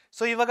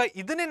 ಸೊ ಇವಾಗ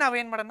ಇದನ್ನೇ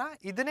ನಾವೇನು ಮಾಡೋಣ,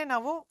 ಇದನ್ನೇ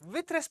ನಾವು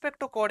with respect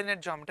to coordinate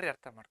geometry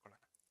ಅರ್ಥ ಮಾಡ್ಕೊಳ್ಳೋಣ.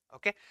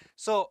 Okay,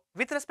 so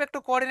with respect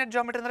to coordinate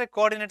geometry ಅಂದರೆ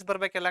ಕೋಆರ್ಡಿನೇಟ್ಸ್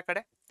ಬರಬೇಕು ಎಲ್ಲ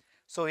ಕಡೆ.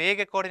 ಸೊ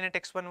ಎಗೆ ಕೋಆರ್ಡಿನೇಟ್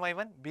x1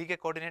 y1, ಬಿಗೆ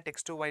ಕೋಆರ್ಡಿನೇಟ್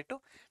x2 y2,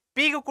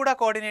 ಪಿಗೂ ಕೂಡ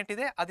ಕೋಆರ್ಡಿನೇಟ್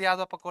ಇದೆ. ಅದು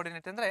ಯಾವುದಪ್ಪ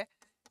ಕೋಆರ್ಡಿನೇಟ್ ಅಂದರೆ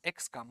x,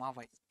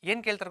 y.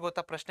 ಏನು ಕೇಳ್ತಾರೆ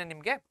ಗೊತ್ತಾ ಪ್ರಶ್ನೆ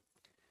ನಿಮಗೆ,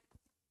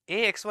 ಎ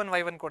x1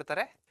 y1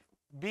 ಕೊಡ್ತಾರೆ,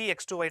 ಬಿ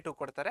x2 y2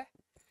 ಕೊಡ್ತಾರೆ,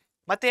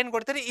 ಮತ್ತೆ ಏನು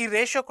ಕೊಡ್ತಾರೆ, ಈ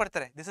ರೇಷಿಯೋ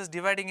ಕೊಡ್ತಾರೆ. This is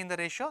dividing in the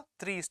ratio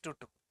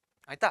 3:2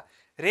 ಆಯ್ತಾ.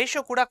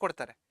 ರೇಷಿಯೋ ಕೂಡ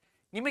ಕೊಡ್ತಾರೆ.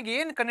 ನಿಮಗೆ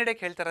ಏನು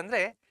ಕಂಡಿಡಿಯಕ್ಕೆ ಹೇಳ್ತಾರೆ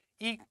ಅಂದರೆ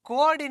ಈ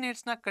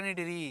ಕೋಆರ್ಡಿನೇಟ್ಸ್ನ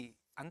ಕಂಡಿಡಿರಿ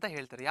ಅಂತ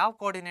ಹೇಳ್ತಾರೆ. ಯಾವ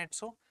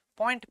ಕೋಆರ್ಡಿನೇಟ್ಸು,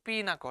 ಪಾಯಿಂಟ್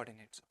ಪಿನ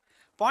ಕೋಆರ್ಡಿನೇಟ್ಸು.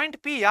 ಪಾಯಿಂಟ್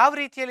ಪಿ ಯಾವ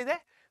ರೀತಿಯಲ್ಲಿದೆ,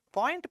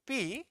 ಪಾಯಿಂಟ್ ಪಿ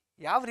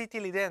ಯಾವ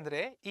ರೀತಿಯಲ್ಲಿದೆ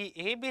ಅಂದರೆ ಈ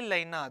ಎ ಬಿ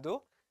ಲೈನ್ನ ಅದು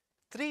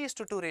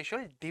 3:2 ರೇಷಿಯೋ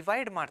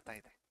ಡಿವೈಡ್ ಮಾಡ್ತಾ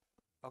ಇದೆ.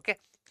 ಓಕೆ,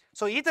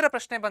 ಸೊ ಈ ಥರ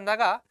ಪ್ರಶ್ನೆ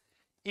ಬಂದಾಗ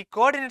ಈ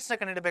ಕೋಆರ್ಡಿನೇಟ್ಸ್ನ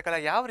ಕಂಡುಹಿಡಬೇಕಲ್ಲ,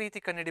 ಯಾವ ರೀತಿ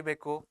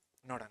ಕಂಡುಹಿಡಬೇಕು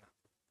ನೋಡೋಣ.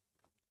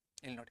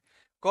 ಇಲ್ಲಿ ನೋಡಿ,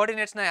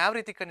 ಕೋಆರ್ಡಿನೇಟ್ಸ್ನ ಯಾವ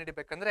ರೀತಿ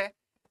ಕಂಡುಹಿಡಬೇಕಂದ್ರೆ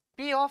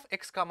P of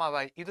X comma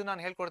Y, ಇದು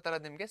ನಾನು ಹೇಳ್ಕೊಡ್ತಾ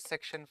ಇರೋದು ನಿಮಗೆ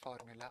section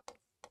formula.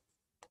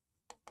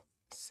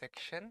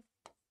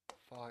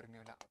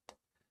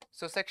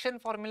 So section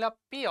formula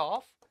P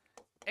of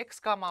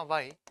X comma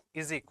Y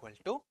is equal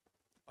to,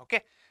 okay,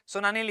 so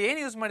ನಾನಿಲ್ಲಿ ಏನು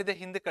ಯೂಸ್ ಮಾಡಿದೆ,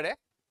 ಹಿಂದೆ ಕಡೆ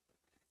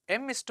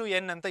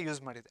m:n ಅಂತ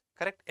ಯೂಸ್ ಮಾಡಿದೆ.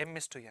 Correct,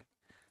 m:n.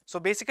 ಸೊ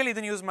ಬೇಸಿಕಲಿ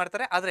ಇದನ್ನು ಯೂಸ್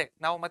ಮಾಡ್ತಾರೆ, ಆದರೆ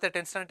ನಾವು ಮತ್ತೆ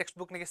 10th ಸ್ಟ್ಯಾಂಡರ್ಡ್ ಟೆಕ್ಸ್ಟ್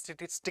ಬುಕ್ನಿಗೆ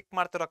ಸ್ಟಿಕ್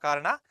ಮಾಡ್ತಿರೋ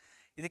ಕಾರಣ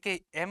ಇದಕ್ಕೆ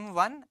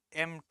m1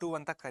 m2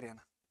 ಅಂತ ಕರೆಯೋಣ.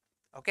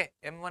 ಓಕೆ,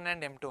 m1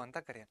 ಆ್ಯಂಡ್ m2 ಅಂತ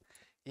ಕರೆಯೋಣ.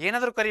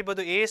 ಏನಾದರೂ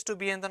ಕರಿಬೋದು,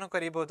 a:b ಅಂತಲೂ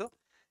ಕರಿಬೋದು,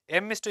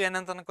 m:n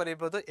ಅಂತಲೂ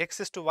ಕರಿಬೋದು,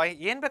 x:y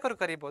ಏನು ಬೇಕಾದ್ರೂ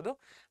ಕರಿಬೋದು.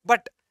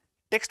 ಬಟ್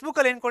ಟೆಕ್ಸ್ಟ್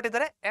ಬುಕ್ಕಲ್ಲಿ ಏನು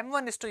ಕೊಟ್ಟಿದ್ದಾರೆ,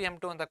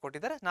 m1:m2 ಅಂತ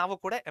ಕೊಟ್ಟಿದ್ದಾರೆ. ನಾವು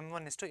ಕೂಡ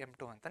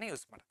m1:m2 ಅಂತಲೇ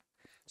ಯೂಸ್ ಮಾಡೋಣ.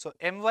 ಸೊ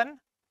m1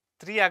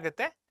 3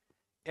 ಆಗುತ್ತೆ,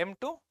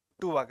 m2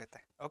 2 ಆಗುತ್ತೆ.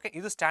 ಓಕೆ,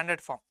 ಇದು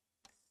ಸ್ಟ್ಯಾಂಡರ್ಡ್ ಫಾರ್ಮ್.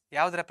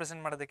 ಯಾವ್ದು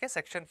ರೆಪ್ರೆಸೆಂಟ್ ಮಾಡೋದಕ್ಕೆ,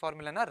 ಸೆಕ್ಷನ್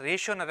ಫಾರ್ಮುಲಾನ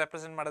ರೇಷಿಯೋನ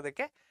ರೆಪ್ರೆಸೆಂಟ್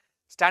ಮಾಡೋದಕ್ಕೆ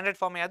ಸ್ಟ್ಯಾಂಡರ್ಡ್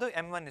ಫಾರ್ಮ್ ಯಾವುದು,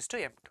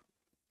 m1:m2.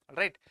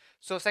 Right.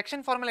 So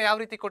section formula ಯಾವ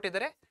ರೀತಿ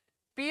ಕೊಟ್ಟಿದ್ದಾರೆ,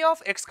 P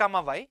of X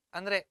comma Y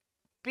ಅಂದರೆ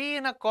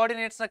ಪಿನ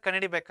ಕೋಆರ್ಡಿನೇಟ್ಸ್ನ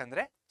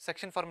ಕಂಡುಹಿಡಬೇಕಂದ್ರೆ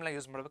ಸೆಕ್ಷನ್ ಫಾರ್ಮುಲಾ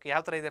ಯೂಸ್ ಮಾಡಬೇಕು.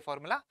 ಯಾವ ಥರ ಇದೆ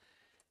formula,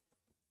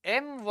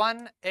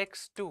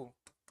 m1x2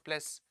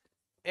 plus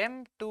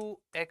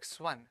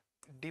m2x1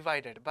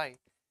 divided by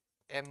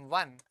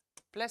m1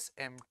 plus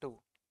m2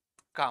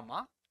 ಕಾಮ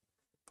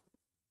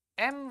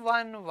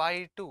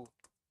m1y2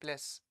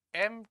 plus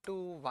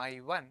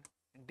m2y1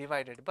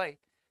 divided by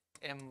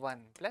m1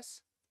 plus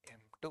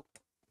m2.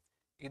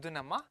 ಇದು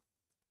ನಮ್ಮ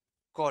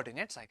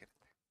ಕೋಆರ್ಡಿನೇಟ್ಸ್ ಆಗಿರುತ್ತೆ.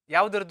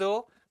 ಯಾವುದ್ರದ್ದು,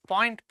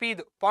 ಪಾಯಿಂಟ್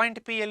ಪಿದು. ಪಾಯಿಂಟ್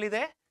ಪಿ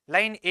ಎಲ್ಲಿದೆ,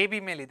 ಲೈನ್ ಎ ಬಿ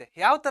ಮೇಲಿದೆ.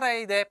 ಯಾವ ಥರ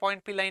ಇದೆ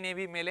point P line A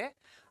B ಮೇಲೆ,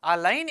 ಆ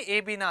ಲೈನ್ ಎ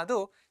ಬಿನ ಅದು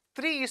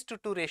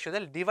 3:2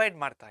 ರೇಷಿಯೋದಲ್ಲಿ ಡಿವೈಡ್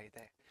ಮಾಡ್ತಾ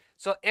ಇದೆ.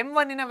 ಸೊ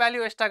m1ನ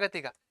ವ್ಯಾಲ್ಯೂ ಎಷ್ಟಾಗುತ್ತೆ,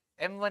 ಈಗ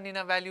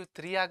m1ನ ವ್ಯಾಲ್ಯೂ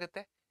 3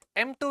 ಆಗುತ್ತೆ,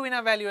 m2ನ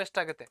ವ್ಯಾಲ್ಯೂ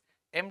ಎಷ್ಟಾಗುತ್ತೆ,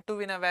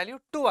 m2ನ ವ್ಯಾಲ್ಯೂ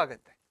 2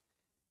 ಆಗುತ್ತೆ.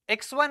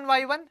 x1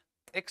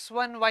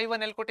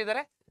 y1 ಎಲ್ಲಿ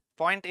ಕೊಟ್ಟಿದ್ದಾರೆ,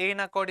 ಪಾಯಿಂಟ್ ಎ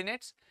ನ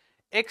ಕೋಆರ್ಡಿನೇಟ್ಸ್.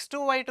 x2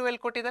 y2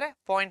 ಎಲ್ಲಿ ಕೊಟ್ಟಿದ್ದಾರೆ,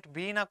 ಪಾಯಿಂಟ್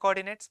ಬಿ ನ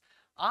ಕೋಆರ್ಡಿನೇಟ್ಸ್.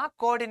 ಆ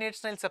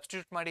ಕೋಆರ್ಡಿನೇಟ್ಸ್ ನಲ್ಲಿ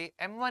ಸಬ್ಸ್ಟಿಟ್ಯೂಟ್ ಮಾಡಿ,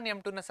 m1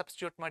 m2 ನ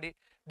ಸಬ್ಸ್ಟಿಟ್ಯೂಟ್ ಮಾಡಿ,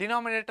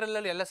 ಡಿನಾಮಿನೇಟರ್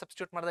ಅಲ್ಲಿ ಎಲ್ಲ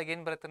ಸಬ್ಸ್ಟಿಟ್ಯೂಟ್ ಮಾಡಿದಾಗ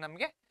ಏನ್ ಬರುತ್ತೆ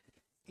ನಮಗೆ,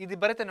 ಇದು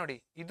ಬರುತ್ತೆ ನೋಡಿ.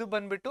 ಇದು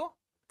ಬಂದ್ಬಿಟ್ಟು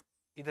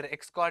ಇದರ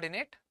ಎಕ್ಸ್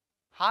ಕೋಆರ್ಡಿನೇಟ್,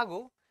 ಹಾಗೂ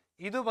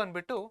ಇದು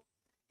ಬಂದ್ಬಿಟ್ಟು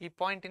ಈ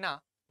ಪಾಯಿಂಟಿನ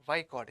ವೈ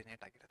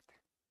ಕೋಆರ್ಡಿನೇಟ್ ಆಗಿರುತ್ತೆ.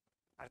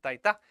 ಅರ್ಥ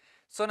ಆಯ್ತಾ?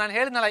 ಸೊ ನಾನು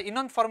ಹೇಳಿದ್ನಲ್ಲ,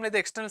 ಇನ್ನೊಂದು ಫಾರ್ಮುಲಾ ಇದೆ,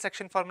 ಎಕ್ಸ್ಟರ್ನಲ್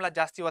ಸೆಕ್ಷನ್ ಫಾರ್ಮುಲಾ,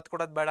 ಜಾಸ್ತಿ ಒತ್ತು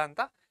ಕೊಡೋದು ಬೇಡ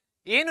ಅಂತ.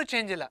 ಏನು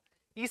ಚೇಂಜ್ ಇಲ್ಲ.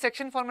 ಈ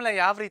ಸೆಕ್ಷನ್ ಫಾರ್ಮುಲಾ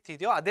ಯಾವ ರೀತಿ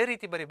ಇದೆಯೋ ಅದೇ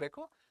ರೀತಿ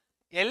ಬರಿಬೇಕು.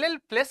 ಎಲ್ಲೆಲ್ಲಿ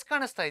ಪ್ಲಸ್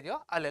ಕಾಣಿಸ್ತಾ ಇದೆಯೋ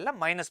ಅಲ್ಲೆಲ್ಲ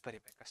ಮೈನಸ್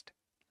ಬರಿಬೇಕಷ್ಟೇ.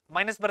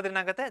 ಮೈನಸ್ ಬರೆದ್ರೆ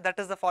ಏನಾಗುತ್ತೆ, that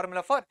is the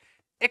formula for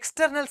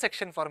external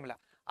section formula.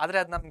 ಆದರೆ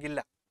ಅದು ನಮಗಿಲ್ಲ,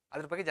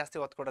 ಅದ್ರ ಬಗ್ಗೆ ಜಾಸ್ತಿ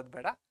ಒತ್ತು ಕೊಡೋದು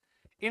ಬೇಡ.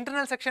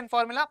 Internal section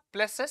formula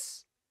plus,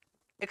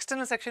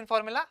 external section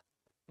formula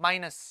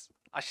minus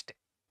ಅಷ್ಟೇ.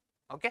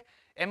 ಓಕೆ,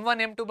 m1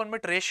 m2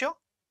 ಬಂದ್ಬಿಟ್ಟು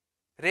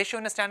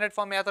ರೇಷಿಯೋನ ಸ್ಟ್ಯಾಂಡರ್ಡ್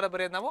ಫಾರ್ಮ್ ಯಾವ ಥರ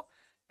ಬರೆಯೋದು ನಾವು,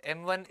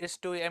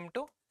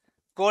 m1:m2.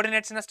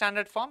 ಕೋಆರ್ಡಿನೇಟ್ಸ್ನ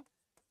standard form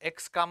x,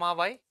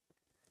 y.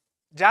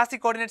 ಜಾಸ್ತಿ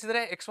ಕೋಆರ್ಡಿನೇಟ್ಸ್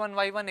ಇದ್ರೆ x1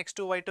 y1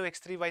 x2 y2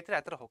 x3 y3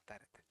 ಆ ಥರ ಹೋಗ್ತಾ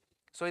ಇರುತ್ತೆ.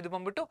 ಸೊ ಇದು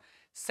ಬಂದ್ಬಿಟ್ಟು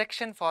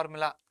ಸೆಕ್ಷನ್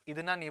ಫಾರ್ಮುಲಾ.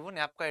 ಇದನ್ನ ನೀವು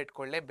ಜ್ಞಾಪಕ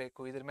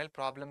ಇಟ್ಕೊಳ್ಳೇಬೇಕು, ಇದ್ರ ಮೇಲೆ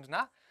ಪ್ರಾಬ್ಲಮ್ಸ್ನ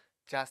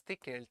ಜಾಸ್ತಿ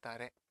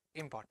ಕೇಳ್ತಾರೆ.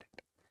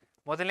 ಇಂಪಾರ್ಟೆಂಟ್.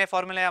 ಮೊದಲನೇ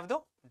ಫಾರ್ಮುಲಾ ಯಾವುದು,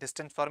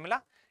 ಡಿಸ್ಟೆನ್ಸ್ ಫಾರ್ಮುಲಾ.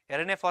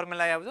 ಎರಡನೇ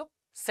ಫಾರ್ಮುಲಾ ಯಾವುದು,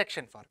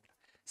 ಸೆಕ್ಷನ್ ಫಾರ್ಮುಲಾ.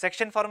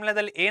 ಸೆಕ್ಷನ್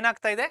ಫಾರ್ಮುಲಾದಲ್ಲಿ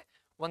ಏನಾಗ್ತಾ ಇದೆ,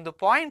 ಒಂದು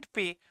ಪಾಯಿಂಟ್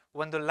ಪಿ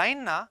ಒಂದು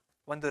ಲೈನ್ನ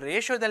ಒಂದು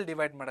ರೇಷಿಯೋದಲ್ಲಿ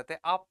ಡಿವೈಡ್ ಮಾಡುತ್ತೆ.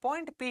 ಆ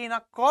ಪಾಯಿಂಟ್ ಪಿ ನ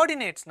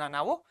ಕೋಆರ್ಡಿನೇಟ್ಸ್ನ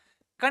ನಾವು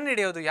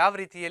ಕಂಡುಹಿಡಿಯೋದು ಯಾವ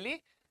ರೀತಿಯಲ್ಲಿ,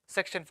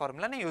 ಸೆಕ್ಷನ್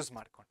ಫಾರ್ಮುಲಾನ ಯೂಸ್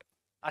ಮಾಡಿಕೊಂಡು.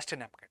 ಅಷ್ಟೇ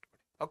ಜ್ಞಾಪಕ ಇಟ್ಕೊಳ್ಳಿ.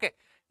 ಓಕೆ,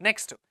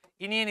 ನೆಕ್ಸ್ಟ್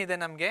ಇನ್ನೇನಿದೆ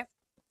ನಮಗೆ,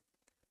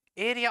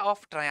 ಏರಿಯಾ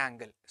ಆಫ್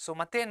ಟ್ರಯಾಂಗಲ್. ಸೊ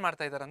ಮತ್ತೆ ಏನು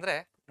ಮಾಡ್ತಾ ಇದ್ದಾರೆ ಅಂದರೆ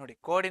ನೋಡಿ,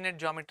 ಕೋಆರ್ಡಿನೇಟ್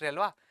ಜಾಮಿಟ್ರಿ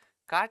ಅಲ್ವಾ,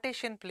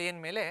 ಕಾರ್ಟೇಷಿಯನ್ ಪ್ಲೇನ್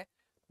ಮೇಲೆ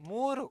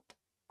 3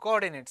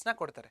 ಕೋಆರ್ಡಿನೇಟ್ಸ್ನ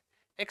ಕೊಡ್ತಾರೆ,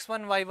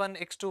 x1 y1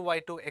 x2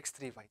 y2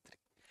 x3 y3.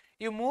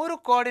 ಈ 3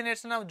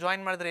 ಕೋಆರ್ಡಿನೇಟ್ಸ್ನ ನಾವು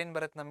ಜಾಯಿನ್ ಮಾಡಿದ್ರೆ ಏನು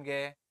ಬರುತ್ತೆ ನಮಗೆ,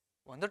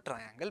 ಒಂದು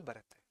ಟ್ರಯಾಂಗಲ್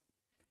ಬರುತ್ತೆ.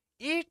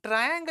 ಈ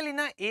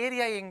ಟ್ರಯಾಂಗಲಿನ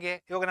ಏರಿಯಾ ಹೆಂಗೆ,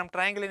 ಇವಾಗ ನಮ್ಮ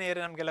ಟ್ರಯಾಂಗಲಿನ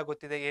ಏರಿಯಾ ನಮಗೆಲ್ಲ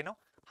ಗೊತ್ತಿದೆ, ಏನು,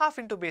 half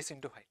into base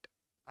into height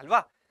ಅಲ್ವಾ.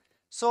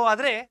 ಸೊ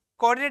ಆದರೆ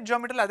ಕೋಆರ್ಡಿನೇಟ್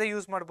ಜಾಮಿಟ್ರಿಲಿ ಅದೇ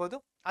ಯೂಸ್ ಮಾಡ್ಬೋದು.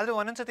 ಆದರೆ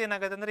ಒಂದೊಂದ್ಸತಿ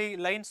ಏನಾಗುತ್ತೆ ಅಂದರೆ ಈ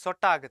ಲೈನ್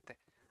ಸೊಟ್ಟ ಆಗುತ್ತೆ,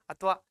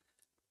 ಅಥವಾ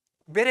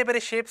ಬೇರೆ ಬೇರೆ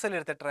ಶೇಪ್ಸಲ್ಲಿ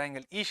ಇರುತ್ತೆ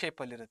ಟ್ರಯಾಂಗಲ್, ಈ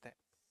ಶೇಪಲ್ಲಿ ಇರುತ್ತೆ.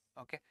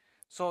 ಓಕೆ,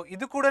 ಸೊ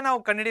ಇದು ಕೂಡ ನಾವು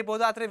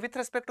ಕಂಡುಹಿಡಿಬೋದು, ಆದರೆ with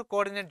respect to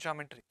coordinate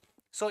geometry.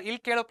 So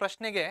ಇಲ್ಲಿ ಕೇಳೋ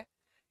ಪ್ರಶ್ನೆಗೆ,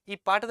 ಈ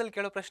ಪಾಠದಲ್ಲಿ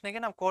ಕೇಳೋ ಪ್ರಶ್ನೆಗೆ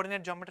ನಾವು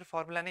ಕೋಆರ್ಡಿನೇಟ್ ಜಾಮಿಟ್ರಿ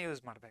ಫಾರ್ಮುಲಾನೇ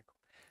ಯೂಸ್ ಮಾಡಬೇಕು.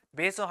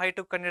 ಬೇಸು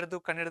ಹೈಟು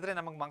ಕಂಡುಹಿಡಿದ್ರೆ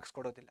ನಮಗೆ ಮಾರ್ಕ್ಸ್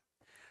ಕೊಡೋದಿಲ್ಲ.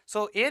 ಸೊ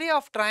ಏರಿಯಾ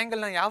ಆಫ್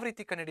ಟ್ರಯಾಂಗಲ್ನ ಯಾವ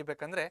ರೀತಿ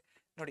ಕಂಡುಹಿಡಿಬೇಕಂದ್ರೆ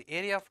ನೋಡಿ,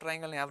 ಏರಿಯಾ ಆಫ್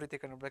ಟ್ರಯಾಂಗಲ್ನ ಯಾವ ರೀತಿ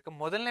ಕಂಡುಹಿಡಬೇಕು,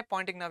 ಮೊದಲನೇ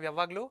ಪಾಯಿಂಟಿಗೆ ನಾವು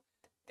ಯಾವಾಗಲೂ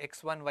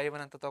x1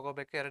 y1 ಅಂತ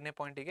ತಗೋಬೇಕು, ಎರಡನೇ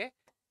ಪಾಯಿಂಟಿಗೆ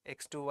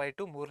x2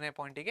 y2, ಮೂರನೇ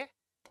ಪಾಯಿಂಟಿಗೆ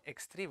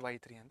x3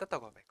 y3 ಅಂತ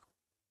ತಗೋಬೇಕು.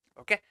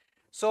 ಓಕೆ,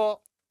 ಸೊ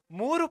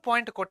 3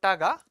 ಪಾಯಿಂಟ್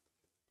ಕೊಟ್ಟಾಗ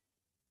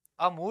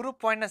ಆ 3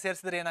 ಪಾಯಿಂಟ್ನ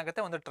ಸೇರಿಸಿದ್ರೆ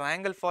ಏನಾಗುತ್ತೆ, ಒಂದು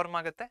ಟ್ರಯಾಂಗಲ್ ಫಾರ್ಮ್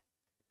ಆಗುತ್ತೆ.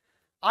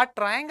 ಆ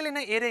ಟ್ರಯಾಂಗಲಿನ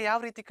ಏರಿಯಾ ಯಾವ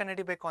ರೀತಿ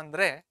ಕಂಡುಹಿಡಿಬೇಕು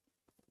ಅಂದರೆ,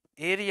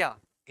 area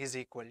is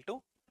equal to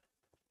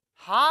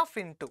half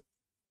into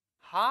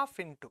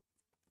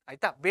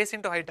ಆಯ್ತಾ, ಬೇಸ್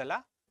ಇಂಟು ಹೈಟ್ ಅಲ್ಲ,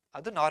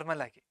 ಅದು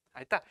ನಾರ್ಮಲ್ ಆಗಿ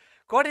ಆಯ್ತಾ.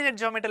 ಕೋಆರ್ಡಿನೇಟ್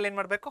ಜಾಮೆಟ್ರಿಯಲ್ಲಿ ಏನು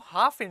ಮಾಡಬೇಕು,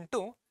 ಹಾಫ್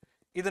ಇಂಟು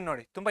ಇದನ್ನ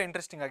ನೋಡಿ, ತುಂಬಾ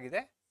ಇಂಟ್ರೆಸ್ಟಿಂಗ್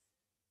ಆಗಿದೆ.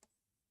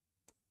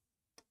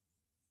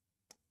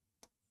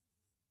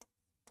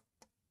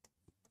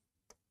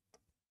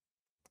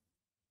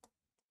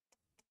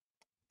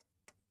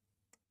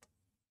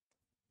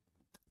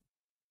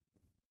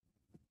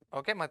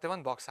 ಓಕೆ, ಮತ್ತೆ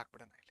ಒಂದು ಬಾಕ್ಸ್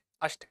ಹಾಕ್ಬಿಡೋಣ ಇಲ್ಲಿ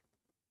ಅಷ್ಟೇ.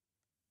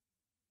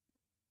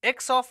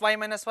 X of Y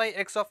minus Y,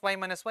 X of Y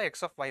minus Y,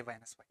 X of Y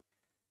minus Y,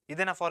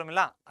 ಇದೇನಾ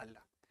ಫಾರ್ಮುಲಾ ಅಲ್ಲ.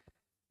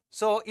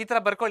 ಸೊ ಈ ತರ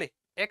ಬರ್ಕೊಳ್ಳಿ,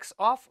 X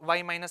of Y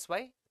minus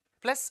Y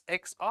plus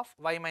X of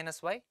Y minus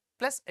Y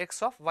plus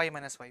X of Y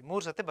minus Y,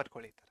 3 ಸತಿ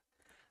ಬರ್ಕೊಳ್ಳಿ ಈ ತರ.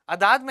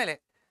 ಅದಾದ್ಮೇಲೆ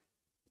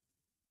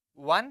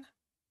 1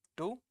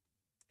 2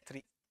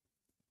 3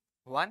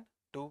 1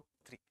 2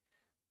 3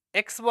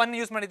 x1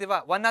 ಯೂಸ್ ಮಾಡಿದೀವಾ,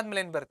 1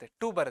 ಆದ್ಮೇಲೆ ಏನು ಬರುತ್ತೆ,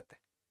 2 ಬರುತ್ತೆ.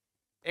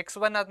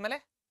 x1 ಆದ್ಮೇಲೆ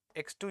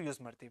x2 ಯೂಸ್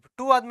ಮಾಡ್ತೀವಿ,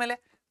 2 ಆದ್ಮೇಲೆ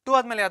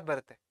ಯಾವ್ದು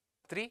ಬರುತ್ತೆ,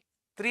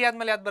 3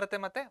 ಆದ್ಮೇಲೆ ಯಾವ್ದು ಬರುತ್ತೆ,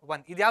 ಮತ್ತೆ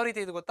 1. ಇದು ಯಾವ ರೀತಿ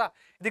ಇದು ಗೊತ್ತಾ,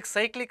 ಇದಕ್ಕೆ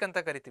ಸೈಕ್ಲಿಕ್ ಅಂತ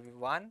ಕರಿತೀವಿ.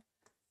 1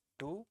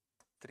 2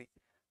 3,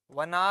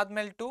 1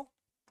 ಆದ್ಮೇಲೆ 2,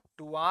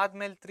 2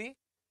 ಆದ್ಮೇಲೆ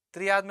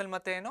 3 ಆದ್ಮೇಲೆ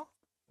ಮತ್ತೆ ಏನು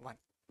 1,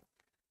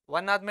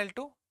 1 ಆದ್ಮೇಲೆ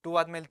 2, 2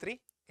 ಆದ್ಮೇಲೆ 3,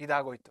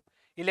 ಇದಾಗೋಯ್ತು.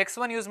 ಇಲ್ಲಿ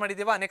x1 ಯೂಸ್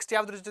ಮಾಡಿದೀವಾ, ನೆಕ್ಸ್ಟ್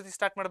ಯಾವ್ದ್ರ ಜೊತೆ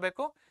ಸ್ಟಾರ್ಟ್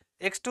ಮಾಡಬೇಕು,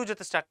 x2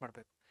 ಜೊತೆ ಸ್ಟಾರ್ಟ್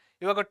ಮಾಡಬೇಕು.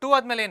 ಇವಾಗ 2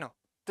 ಆದ್ಮೇಲೆ ಏನು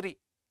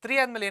 3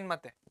 ಆದ್ಮೇಲೆ ಏನು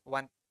ಮತ್ತೆ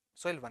 1,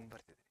 ಸೊ ಇಲ್ಲಿ 1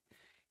 ಬರ್ತಿದೆ.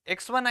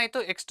 x1 ಆಯ್ತು,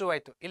 x2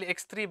 ಆಯ್ತು, ಇಲ್ಲಿ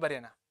x3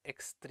 ಬರೆಯೋಣ,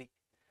 x3.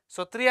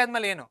 ಸೊ 3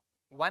 ಆದ್ಮೇಲೆ ಏನು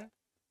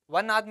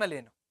 1 ಆದ್ಮೇಲೆ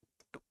ಏನು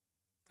 2,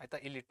 ಆಯ್ತಾ,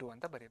 ಇಲ್ಲಿ 2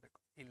 ಅಂತ ಬರೀಬೇಕು,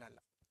 ಇಲ್ಲಲ್ಲ.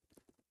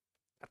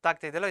 ಅರ್ಥ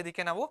ಆಗ್ತಾ ಇದೆಯಲ್ಲ,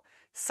 ಇದಕ್ಕೆ ನಾವು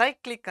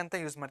ಸೈಕ್ಲಿಕ್ ಅಂತ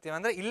ಯೂಸ್ ಮಾಡ್ತೀವಿ.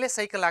 ಅಂದ್ರೆ ಇಲ್ಲೇ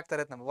ಸೈಕಲ್ ಆಗ್ತಾ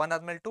ಇರುತ್ತೆ ನಮ್ಗೆ, 1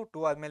 ಆದ್ಮೇಲೆ 2,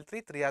 2 ಆದ್ಮೇಲೆ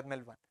 3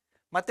 ಆದ್ಮೇಲೆ 1,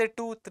 ಮತ್ತೆ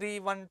 2 3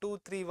 1 2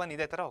 3 1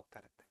 ಇದೇ ತರ ಹೋಗ್ತಾ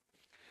ಇರುತ್ತೆ.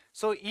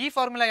 ಸೊ ಈ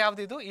ಫಾರ್ಮುಲಾ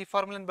ಯಾವ್ದಿದು, ಈ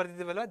formula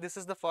ಬರ್ದಿದ್ದೀವಲ್ವ, this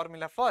is the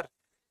formula for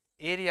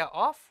area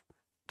of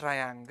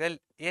triangle.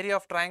 Area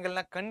of triangle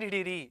ನ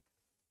ಕಂಡುಹಿಡೀರಿ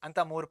ಅಂತ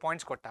 3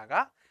 ಪಾಯಿಂಟ್ಸ್ ಕೊಟ್ಟಾಗ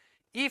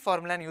ಈ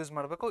ಫಾರ್ಮುಲಾನ ಯೂಸ್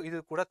ಮಾಡಬೇಕು. ಇದು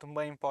ಕೂಡ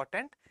ತುಂಬಾ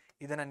ಇಂಪಾರ್ಟೆಂಟ್,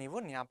 ಇದನ್ನ ನೀವು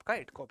ಜ್ಞಾಪಕ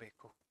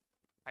ಇಟ್ಕೋಬೇಕು,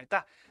 ಆಯ್ತಾ.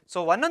 ಸೊ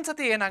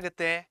ಒಂದೊಂದ್ಸತಿ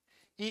ಏನಾಗುತ್ತೆ,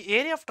 ಈ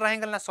ಏರಿಯಾ ಆಫ್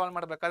ಟ್ರಯಾಂಗಲ್ ನ ಸಾಲ್ವ್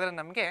ಮಾಡಬೇಕಾದ್ರೆ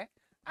ನಮಗೆ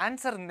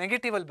ಆನ್ಸರ್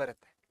ನೆಗೆಟಿವ್ ಅಲ್ಲಿ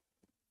ಬರುತ್ತೆ.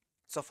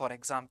 So for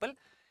example,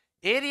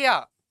 area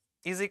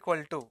is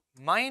equal to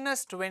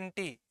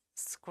 -20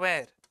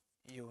 square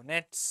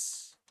units.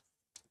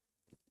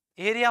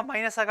 Area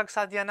minus ಆಗಕ್ಕೆ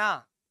ಸಾಧ್ಯನಾ,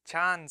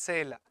 ಚಾನ್ಸೇ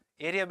ಇಲ್ಲ.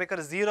 ಏರಿಯಾ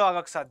ಬೇಕಾದ್ರೆ 0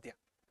 ಆಗಕ್ಕೆ ಸಾಧ್ಯ,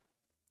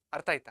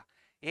 ಅರ್ಥ ಆಯ್ತಾ.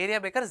 ಏರಿಯಾ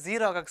ಬೇಕಾದ್ರೆ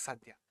 0 ಆಗಕ್ಕೆ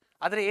ಸಾಧ್ಯ,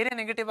 ಆದ್ರೆ ಏರಿಯಾ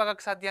ನೆಗೆಟಿವ್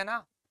ಆಗಕ್ಕೆ ಸಾಧ್ಯನಾ,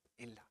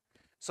 ಇಲ್ಲ.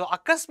 ಸೊ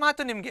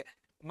ಅಕಸ್ಮಾತ್ ನಿಮಗೆ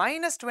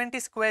 -20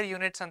 ಸ್ಕ್ವೇರ್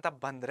ಯೂನಿಟ್ಸ್ ಅಂತ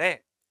ಬಂದರೆ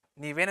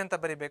ನೀವೇನಂತ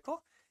ಬರೀಬೇಕು,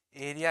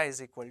 area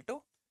is equal to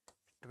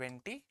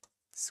 20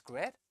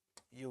 square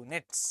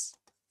units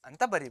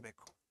ಅಂತ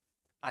ಬರೀಬೇಕು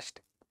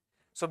ಅಷ್ಟೇ.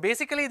 ಸೊ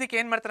ಬೇಸಿಕಲಿ ಇದಕ್ಕೆ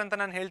ಏನು ಮಾಡ್ತಾರೆ ಅಂತ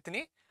ನಾನು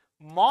ಹೇಳ್ತೀನಿ,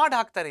 ಮಾಡ್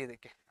ಹಾಕ್ತಾರೆ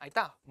ಇದಕ್ಕೆ,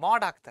 ಆಯ್ತಾ?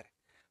 ಮಾಡ್ ಹಾಕ್ತಾರೆ.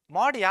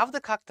 ಮಾಡ್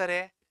ಯಾವ್ದಕ್ಕೆ ಹಾಕ್ತಾರೆ?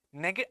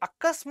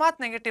 ಅಕಸ್ಮಾತ್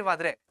ನೆಗೆಟಿವ್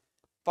ಆದರೆ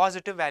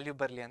ಪಾಸಿಟಿವ್ ವ್ಯಾಲ್ಯೂ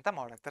ಬರಲಿ ಅಂತ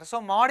ಮಾಡ್ ಹಾಕ್ತಾರೆ. ಸೊ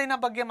ಮಾಡಿನ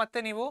ಬಗ್ಗೆ ಮತ್ತೆ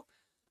ನೀವು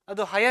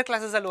ಅದು ಹೈಯರ್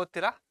ಕ್ಲಾಸಸಲ್ಲಿ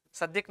ಓದ್ತೀರಾ,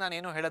 ಸದ್ಯಕ್ಕೆ ನಾನು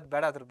ಏನು ಹೇಳೋದು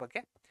ಬೇಡ ಅದ್ರ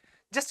ಬಗ್ಗೆ.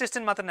 ಜಸ್ಟ್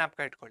ಇಷ್ಟನ್ನು ಮಾತ್ರ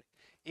ಜ್ಞಾಪಕ ಇಟ್ಕೊಳ್ಳಿ.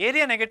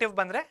 ಏರಿಯಾ ನೆಗೆಟಿವ್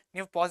ಬಂದರೆ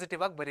ನೀವು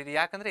ಪಾಸಿಟಿವ್ ಆಗಿ ಬರೀರಿ,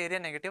 ಯಾಕಂದರೆ ಏರಿಯಾ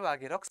ನೆಗೆಟಿವ್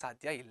ಆಗಿರೋಕ್ಕೆ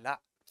ಸಾಧ್ಯ ಇಲ್ಲ.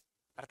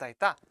 ಅರ್ಥ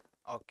ಆಯ್ತಾ?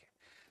 ಓಕೆ.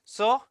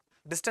 ಸೊ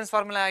ಡಿಸ್ಟೆನ್ಸ್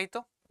ಫಾರ್ಮುಲಾ ಆಯಿತು,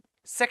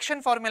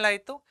 ಸೆಕ್ಷನ್ ಫಾರ್ಮುಲಾ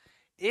ಆಯಿತು,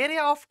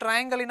 ಏರಿಯಾ ಆಫ್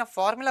ಟ್ರಯಾಂಗಲಿನ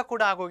ಫಾರ್ಮುಲಾ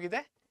ಕೂಡ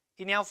ಆಗೋಗಿದೆ.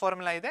 ಇನ್ಯಾವ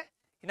ಫಾರ್ಮುಲಾ ಇದೆ?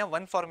 ಇನ್ನು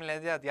ಒಂದು ಫಾರ್ಮುಲಾ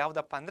ಇದೆ, ಅದು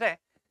ಯಾವುದಪ್ಪ ಅಂದರೆ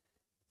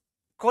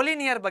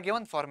ಕೊಲಿನಿಯರ್ ಬಗ್ಗೆ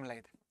ಒಂದು ಫಾರ್ಮುಲಾ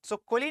ಇದೆ. ಸೊ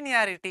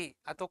ಕೊಲಿನಿಯಾರಿಟಿ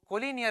ಅಥವಾ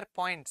ಕೊಲಿನಿಯರ್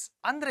ಪಾಯಿಂಟ್ಸ್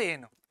ಅಂದರೆ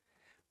ಏನು?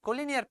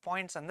 ಕೊಲಿನಿಯರ್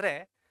ಪಾಯಿಂಟ್ಸ್ ಅಂದರೆ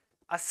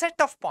ಅ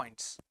ಸೆಟ್ ಆಫ್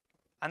ಪಾಯಿಂಟ್ಸ್,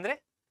 ಅಂದರೆ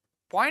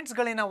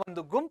ಪಾಯಿಂಟ್ಸ್ಗಳಿನ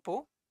ಒಂದು ಗುಂಪು.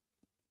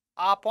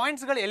 ಆ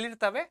ಪಾಯಿಂಟ್ಸ್ಗಳು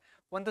ಎಲ್ಲಿರ್ತವೆ?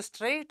 ಒಂದು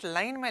ಸ್ಟ್ರೈಟ್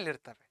ಲೈನ್ ಮೇಲೆ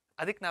ಇರ್ತವೆ.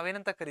 ಅದಕ್ಕೆ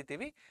ನಾವೇನಂತ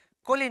ಕರಿತೀವಿ?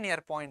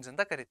 ಕೊಲಿನಿಯರ್ ಪಾಯಿಂಟ್ಸ್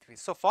ಅಂತ ಕರಿತೀವಿ.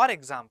 ಸೊ ಫಾರ್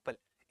ಎಕ್ಸಾಂಪಲ್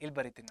ಇಲ್ಲಿ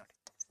ಬರಿತೀನಿ ನೋಡಿ,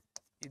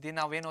 ಇದು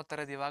ನಾವೇನು ಓದ್ತಾ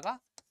ಇರೋದು ಇವಾಗ?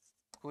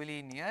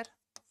 Collinear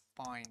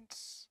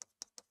points.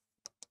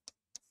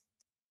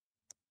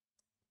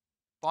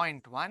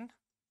 Point 1,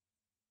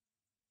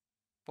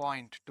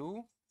 point 2,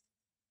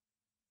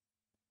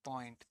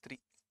 point 3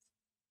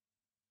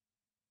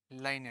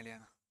 line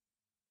ಎಳೆಯೋಣ.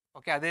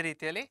 Okay, ಅದೇ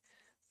ರೀತಿಯಲ್ಲಿ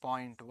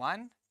ಪಾಯಿಂಟ್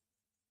 1,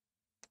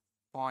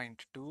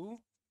 ಪಾಯಿಂಟ್ 2,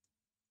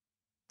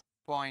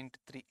 ಪಾಯಿಂಟ್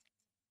 3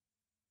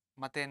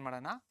 ಮತ್ತೇನು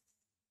ಮಾಡೋಣ?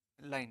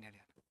 ಲೈನ್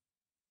ಎಳೆಯೋಣ.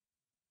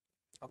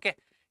 ಓಕೆ,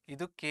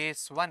 ಇದು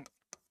ಕೇಸ್ 1,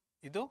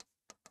 ಇದು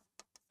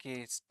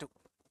ಕೇಸ್ 2.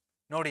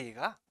 ನೋಡಿ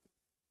ಈಗ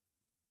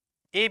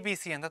ಎ ಬಿ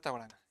ಸಿ ಅಂತ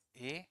ತಗೊಳ್ಳೋಣ.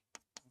 ಎ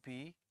ಬಿ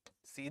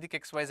ಸಿ, ಇದಕ್ಕೆ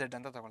ಎಕ್ಸ್ ವೈ ಝೆಡ್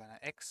ಅಂತ ತಗೊಳ್ಳೋಣ.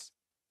 ಎಕ್ಸ್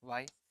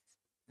ವೈ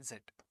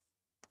ಝೆಡ್,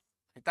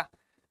 ಆಯ್ತಾ?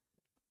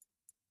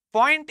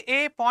 Point A,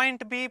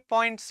 point B,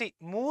 point C,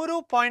 ಮೂರು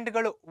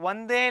ಪಾಯಿಂಟ್ಗಳು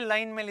ಒಂದೇ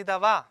ಲೈನ್ ಮೇಲೆ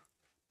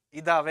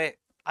ಇದಾವೆ.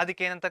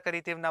 ಅದಕ್ಕೆ ಏನಂತ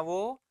ಕರಿತೀವಿ ನಾವು?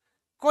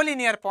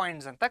 ಕೊಲಿನಿಯರ್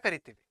ಪಾಯಿಂಟ್ಸ್ ಅಂತ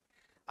ಕರಿತೀವಿ.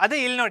 ಅದೇ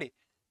ಇಲ್ಲಿ ನೋಡಿ,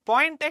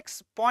 point X,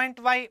 point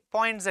Y,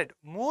 point Z,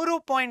 ಮೂರು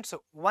ಪಾಯಿಂಟ್ಸ್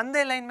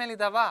ಒಂದೇ ಲೈನ್ ಮೇಲೆ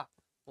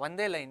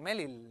ಒಂದೇ ಲೈನ್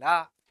ಮೇಲೆ ಇಲ್ಲ.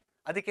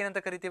 ಅದಕ್ಕೆ ಏನಂತ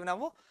ಕರಿತೀವಿ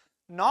ನಾವು?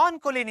 ನಾನ್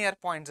ಕೊಲಿನಿಯರ್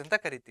ಪಾಯಿಂಟ್ಸ್ ಅಂತ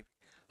ಕರಿತೀವಿ.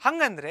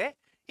 ಹಂಗಂದ್ರೆ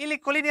ಇಲ್ಲಿ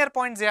ಕೊಲಿನಿಯರ್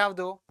ಪಾಯಿಂಟ್ಸ್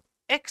ಯಾವುದು?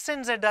 X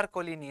and Z R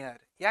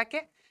collinear.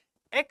 ಯಾಕೆ?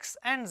 X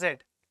and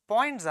Z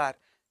points are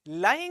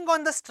lying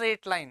on the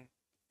straight line,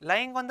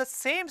 lying on the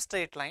same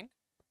straight line.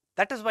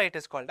 That is why it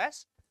is called as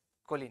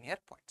collinear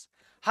points.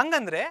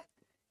 ಹಂಗಂದ್ರೆ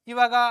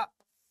ಇವಾಗ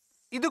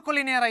ಇದು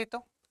collinear ಆಯಿತು,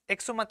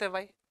 X ಮತ್ತೆ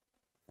Y.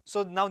 So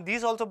ನಾವು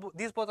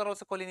these both are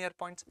also collinear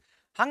points.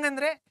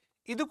 ಹಂಗಂದ್ರೆ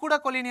ಇದು ಕೂಡ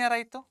collinear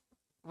ಆಯಿತು,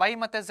 ವೈ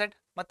ಮತ್ತೆ ಝೆಡ್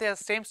ಮತ್ತೆ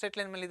ಸೇಮ್ ಸ್ಟ್ರೇಟ್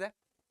ಲೈನ್ ಮೇಲೆ ಇದೆ.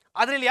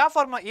 ಆದ್ರೆ ಇಲ್ಲಿ ಯಾವ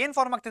ಫಾರ್ಮ್, ಏನು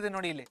ಫಾರ್ಮ್ ಆಗ್ತಿದೆ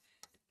ನೋಡಿ, ಇಲ್ಲಿ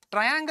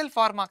ಟ್ರಯಾಂಗಲ್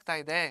ಫಾರ್ಮ್ ಆಗ್ತಾ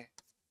ಇದೆ.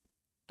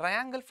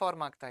 ಟ್ರಯಾಂಗಲ್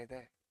ಫಾರ್ಮ್ ಆಗ್ತಾ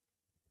ಇದೆ.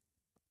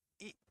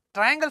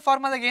 ಟ್ರಯಾಂಗಲ್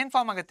ಫಾರ್ಮ್ ಆದಾಗ ಏನು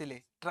ಫಾರ್ಮ್ ಆಗುತ್ತೆ? ಇಲ್ಲಿ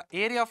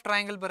ಏರಿಯಾ ಆಫ್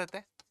ಟ್ರಯಾಂಗಲ್ ಬರುತ್ತೆ.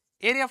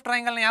 ಏರಿಯಾ ಆಫ್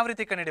ಟ್ರಯಾಂಗಲ್ನ ಯಾವ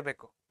ರೀತಿ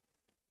ಕಂಡುಹಿಡಿಬೇಕು?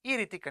 ಈ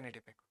ರೀತಿ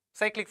ಕಂಡುಹಿಡಿಬೇಕು,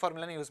 ಸೈಕ್ಲಿಕ್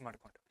ಫಾರ್ಮುಲಾನ ಯೂಸ್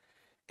ಮಾಡಿಕೊಂಡು.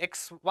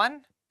 x1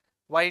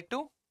 y2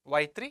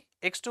 y3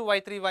 x2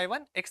 y3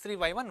 y1 x3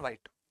 y1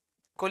 y2.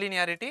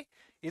 ಕೊಲಿನಿಯಾರಿಟಿ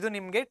ಇದು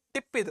ನಿಮಗೆ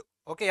ಟಿಪ್ ಇದು.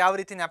 ಓಕೆ, ಯಾವ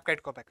ರೀತಿ ಜ್ಞಾಪಕ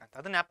ಇಟ್ಕೋಬೇಕಂತ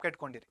ಅದು ಜ್ಞಾಪಕ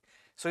ಇಟ್ಕೊಂಡಿರಿ.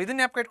 ಸೊ ಇದನ್ನ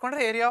ಜ್ಞಾಪಕ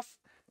ಇಟ್ಕೊಂಡ್ರೆ ಏರಿಯಾ ಆಫ್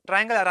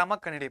ಟ್ರಯಾಂಗಲ್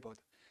ಆರಾಮಾಗಿ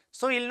ಕಂಡುಹಿಡಿಬಹುದು.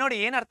 ಸೊ ಇಲ್ಲಿ ನೋಡಿ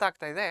ಏನು ಅರ್ಥ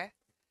ಆಗ್ತಾ ಇದೆ,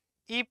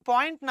 ಈ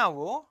ಪಾಯಿಂಟ್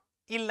ನಾವು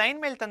ಈ ಲೈನ್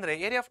ಮೇಲೆ ತಂದರೆ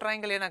ಏರಿಯಾ ಆಫ್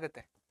ಟ್ರಯಾಂಗಲ್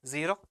ಏನಾಗುತ್ತೆ?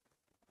 0.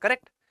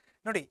 ಕರೆಕ್ಟ್?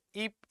 ನೋಡಿ,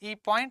 ಈ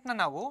ಪಾಯಿಂಟ್ನ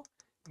ನಾವು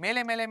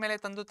ಮೇಲೆ ಮೇಲೆ ಮೇಲೆ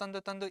ತಂದು ತಂದು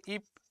ತಂದು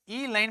ಈ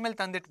ಲೈನ್ ಮೇಲೆ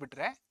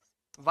ತಂದಿಟ್ಬಿಟ್ರೆ,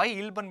 ವೈ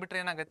ಇಲ್ಲಿ ಬಂದುಬಿಟ್ರೆ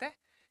ಏನಾಗುತ್ತೆ?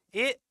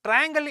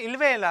 ಟ್ರಯಾಂಗಲ್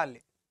ಇಲ್ವೇ ಇಲ್ಲ,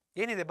 ಅಲ್ಲಿ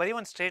ಏನಿದೆ? ಬರೀ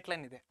ಒಂದು ಸ್ಟ್ರೇಟ್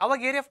ಲೈನ್ ಇದೆ. ಅವಾಗ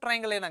ಏರಿಯಾ ಆಫ್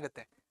ಟ್ರಯಾಂಗಲ್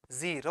ಏನಾಗುತ್ತೆ?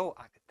 0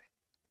 ಆಗುತ್ತೆ.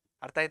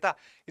 ಅರ್ಥ ಆಯ್ತಾ?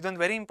 ಇದೊಂದು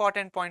ವೆರಿ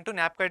ಇಂಪಾರ್ಟೆಂಟ್ ಪಾಯಿಂಟು,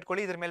 ಜ್ಞಾಪಕ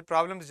ಇಟ್ಕೊಳ್ಳಿ. ಇದ್ರ ಮೇಲೆ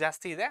ಪ್ರಾಬ್ಲಮ್ಸ್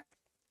ಜಾಸ್ತಿ ಇದೆ.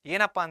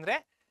 ಏನಪ್ಪ ಅಂದರೆ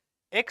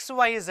ಎಕ್ಸ್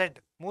ವೈ ಝೆಡ್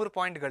ಮೂರು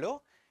ಪಾಯಿಂಟ್ಗಳು,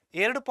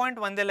 2 ಪಾಯಿಂಟ್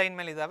ಒಂದೇ ಲೈನ್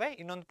ಮೇಲೆ ಇದ್ದಾವೆ,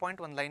 ಇನ್ನೊಂದು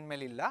ಪಾಯಿಂಟ್ ಒಂದು ಲೈನ್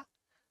ಮೇಲೆ ಇಲ್ಲ.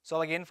 ಸೊ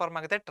ಅವಾಗ ಏನು ಫಾರ್ಮ್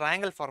ಆಗುತ್ತೆ?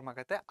 ಟ್ರಯಾಂಗಲ್ ಫಾರ್ಮ್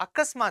ಆಗುತ್ತೆ.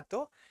 ಅಕಸ್ಮಾತ್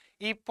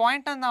ಈ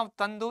ಪಾಯಿಂಟನ್ನು ನಾವು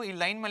ತಂದು ಈ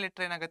ಲೈನ್ ಮೇಲೆ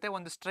ಇಟ್ಟರೆ ಏನಾಗುತ್ತೆ?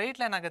 ಒಂದು ಸ್ಟ್ರೈಟ್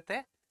ಲೈನ್ ಆಗುತ್ತೆ,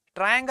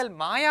 ಟ್ರಯಾಂಗಲ್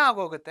ಮಾಯ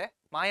ಆಗೋಗುತ್ತೆ.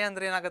 ಮಾಯ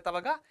ಅಂದರೆ ಏನಾಗುತ್ತೆ?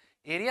 ಅವಾಗ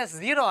ಏರಿಯಾ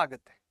 0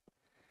 ಆಗುತ್ತೆ.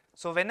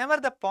 So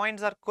whenever the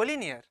points are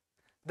collinear,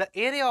 the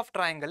area of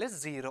triangle is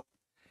 0.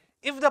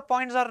 If the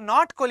points are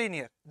not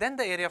collinear, then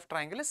the area of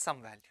triangle is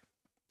some value.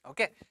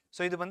 Okay,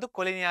 so ಇದು ಬಂದು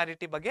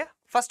ಕೊಲಿನಿಯಾರಿಟಿ ಬಗ್ಗೆ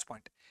first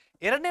point.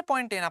 ಎರಡನೇ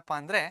point ಏನಪ್ಪ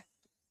ಅಂದರೆ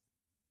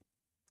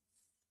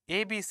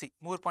A B C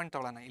ಮೂರು point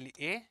ತಗೊಳ್ಳೋಣ. ಇಲ್ಲಿ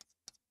A,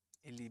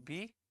 ಇಲ್ಲಿ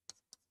ಬಿ,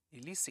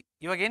 ಇಲ್ಲಿ ಸಿ.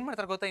 ಇವಾಗ ಏನು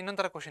ಮಾಡ್ತಾರೆ ಗೊತ್ತಾ?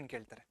 ಇನ್ನೊಂಥರ ಕ್ವಶನ್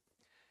ಕೇಳ್ತಾರೆ.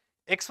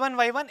 x1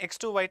 y1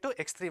 x2 y2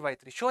 x3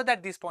 y3 show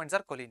that these points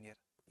are collinear.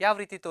 ಯಾವ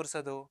ರೀತಿ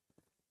ತೋರಿಸೋದು?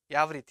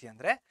 ಯಾವ ರೀತಿ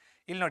ಅಂದರೆ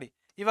ಇಲ್ಲಿ ನೋಡಿ,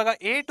 ಇವಾಗ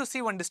ಎ ಟು ಸಿ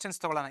ಒಂದು ಡಿಸ್ಟೆನ್ಸ್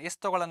ತಗೊಳ್ಳೋಣ.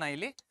 ಎಷ್ಟು ತಗೊಳ್ಳೋಣ?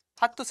 ಇಲ್ಲಿ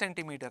 10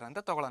 ಸೆಂಟಿಮೀಟರ್ ಅಂತ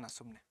ತಗೊಳ್ಳೋಣ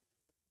ಸುಮ್ಮನೆ,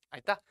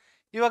 ಆಯ್ತಾ?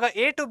 ಇವಾಗ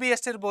ಎ ಟು ಬಿ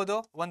ಎಷ್ಟಿರ್ಬೋದು?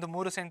 ಒಂದು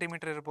 3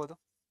 ಸೆಂಟಿಮೀಟರ್ ಇರ್ಬೋದು.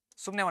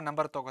 ಸುಮ್ಮನೆ ಒಂದು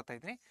ನಂಬರ್ ತಗೋತಾ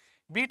ಇದ್ದೀನಿ.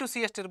 B to C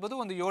ಎಷ್ಟಿರ್ಬೋದು?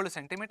 ಒಂದು 7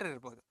 ಸೆಂಟಿಮೀಟರ್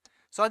ಇರ್ಬೋದು.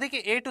 ಸೊ ಅದಕ್ಕೆ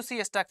ಎ ಟು ಸಿ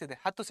ಎಷ್ಟಾಗ್ತಿದೆ?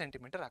 10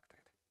 ಸೆಂಟಿಮೀಟರ್ ಆಗ್ತಾ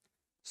ಇದೆ.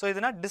 ಸೊ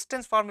ಇದನ್ನ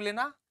ಡಿಸ್ಟೆನ್ಸ್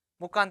ಫಾರ್ಮುಲಿನ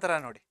ಮುಖಾಂತರ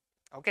ನೋಡಿ.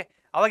 ಓಕೆ,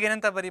 ಅವಾಗ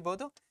ಏನಂತ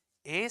ಬರೀಬಹುದು?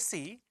 A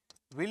C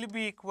will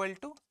be equal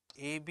to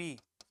A B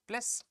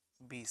plus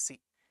B C.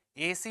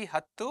 A C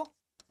 10,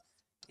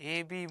 A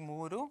B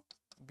 3,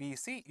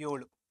 BC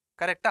 7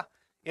 ಕರೆಕ್ಟಾ?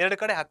 ಎರಡು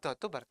ಕಡೆ 10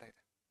 10 ಬರ್ತಾ ಇದೆ.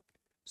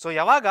 ಸೊ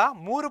ಯಾವಾಗ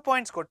 3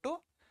 ಪಾಯಿಂಟ್ಸ್ ಕೊಟ್ಟು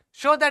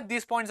show that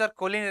these points are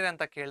collinear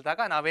ಅಂತ ಕೇಳಿದಾಗ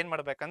ನಾವೇನ್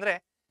ಮಾಡ್ಬೇಕಂದ್ರೆ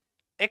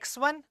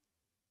x1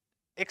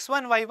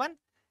 y1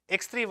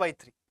 x3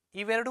 y3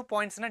 ಇವೆರಡು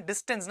ಪಾಯಿಂಟ್ಸ್ನ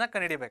ಡಿಸ್ಟೆನ್ಸ್ನ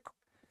ಕಂಡುಹಿಡಿಬೇಕು.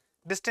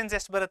 ಡಿಸ್ಟೆನ್ಸ್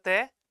ಎಷ್ಟು ಬರುತ್ತೆ?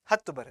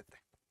 10 ಬರುತ್ತೆ.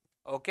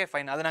 ಓಕೆ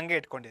ಫೈನ್, ಅದನ್ನ ಹಂಗೆ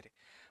ಇಟ್ಕೊಂಡಿರಿ.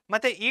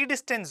 ಮತ್ತೆ ಈ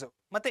ಡಿಸ್ಟೆನ್ಸು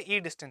ಮತ್ತೆ ಈ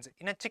ಡಿಸ್ಟೆನ್ಸ್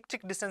ಇನ್ನು ಚಿಕ್ಕ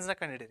ಚಿಕ್ಕ ಡಿಸ್ಟೆನ್ಸ್ನ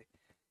ಕಂಡುಹಿಡಿರಿ.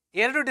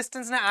 ಎರಡು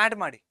ಡಿಸ್ಟೆನ್ಸ್ನ ಆ್ಯಡ್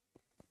ಮಾಡಿ.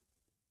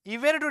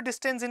 ಇವೆರಡು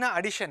ಡಿಸ್ಟೆನ್ಸಿನ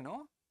ಅಡಿಷನ್ನು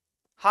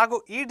ಹಾಗೂ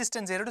ಈ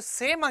ಡಿಸ್ಟೆನ್ಸ್ ಎರಡು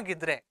ಸೇಮ್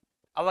ಆಗಿದ್ರೆ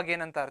ಅವಾಗ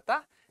ಏನಂತ ಅರ್ಥ?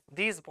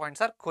 ದೀಸ್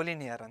ಪಾಯಿಂಟ್ಸ್ ಆರ್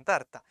ಕೊಲಿನಿಯರ್ ಅಂತ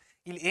ಅರ್ಥ.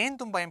 ಇಲ್ಲಿ ಏನು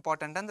ತುಂಬ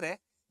ಇಂಪಾರ್ಟೆಂಟ್ ಅಂದರೆ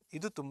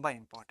ಇದು ತುಂಬ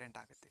ಇಂಪಾರ್ಟೆಂಟ್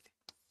ಆಗುತ್ತೆ.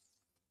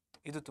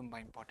 ಇದು ತುಂಬ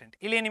ಇಂಪಾರ್ಟೆಂಟ್.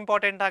 ಇಲ್ಲಿ ಏನು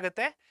ಇಂಪಾರ್ಟೆಂಟ್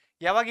ಆಗುತ್ತೆ?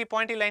 ಯಾವಾಗ ಈ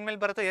ಪಾಯಿಂಟ್ ಈ ಲೈನ್ ಮೇಲೆ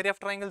ಬರುತ್ತೋ ಏರಿಯಾ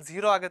ಆಫ್ ಟ್ರಯಾಂಗಲ್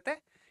 0 ಆಗುತ್ತೆ.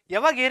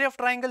 ಯಾವಾಗ ಏರಿಯಾ ಆಫ್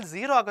ಟ್ರಯಾಂಗಲ್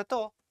 0 ಆಗುತ್ತೋ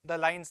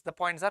the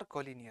points are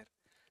collinear.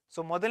 So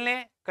ಮೊದಲನೇ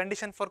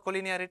condition for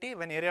ಕೊಲಿನಿಯಾರಿಟಿ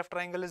when area of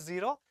triangle is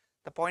 0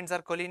 the points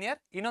are collinear.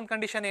 ಇನ್ನೊಂದು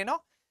ಕಂಡೀಷನ್ ಏನು?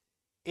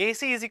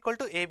 AC is equal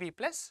to AB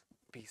plus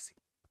BC.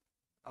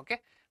 Okay,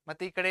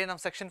 ಮತ್ತೆ ಈ ಕಡೆ ನಾವು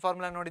ಸೆಕ್ಷನ್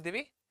ಫಾರ್ಮುಲಾ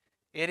ನೋಡಿದ್ದೀವಿ,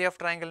 ಏರಿಯಾ ಆಫ್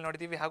ಟ್ರಯಾಂಗಲ್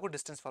ನೋಡಿದ್ದೀವಿ ಹಾಗೂ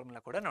ಡಿಸ್ಟೆನ್ಸ್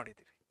ಫಾರ್ಮುಲಾ ಕೂಡ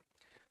ನೋಡಿದ್ದೀವಿ.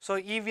 ಸೊ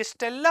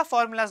ಇವಿಷ್ಟೆಲ್ಲ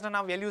ಫಾರ್ಮುಲಾಸ್ನ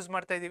ನಾವು ಎಲ್ಲಿ ಯೂಸ್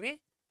ಮಾಡ್ತಾ ಇದ್ದೀವಿ?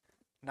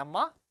 ನಮ್ಮ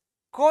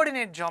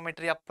ಕೋಆರ್ಡಿನೇಟ್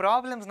ಜಾಮೆಟ್ರಿಯ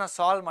ಪ್ರಾಬ್ಲಮ್ಸ್ನ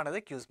ಸಾಲ್ವ್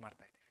ಮಾಡೋದಕ್ಕೆ ಯೂಸ್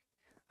ಮಾಡ್ತಾ ಇದ್ದೀವಿ.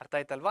 ಅರ್ಥ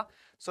ಆಯ್ತಲ್ವಾ?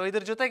 ಸೊ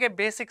ಇದ್ರ ಜೊತೆಗೆ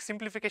ಬೇಸಿಕ್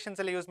ಸಿಂಪ್ಲಿಫಿಕೇಶನ್ಸ್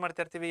ಎಲ್ಲ ಯೂಸ್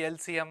ಮಾಡ್ತಾ ಇರ್ತೀವಿ.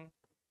 LCM,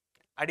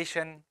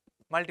 addition,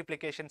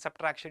 multiplication,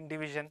 subtraction,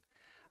 division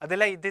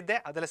ಅದೆಲ್ಲ ಇದ್ದಿದ್ದೆ,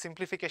 ಅದೆಲ್ಲ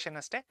ಸಿಂಪ್ಲಿಫಿಕೇಶನ್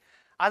ಅಷ್ಟೇ.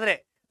 ಆದರೆ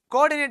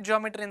ಕೋಆರ್ಡಿನೇಟ್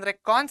ಜಾಮೆಟ್ರಿ ಅಂದರೆ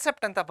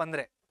ಕಾನ್ಸೆಪ್ಟ್ ಅಂತ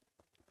ಬಂದರೆ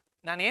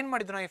ನಾನು ಏನು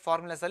ಮಾಡಿದ್ರು ಈ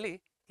ಫಾರ್ಮುಲಾಸಲ್ಲಿ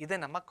ಇದೇ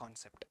ನಮ್ಮ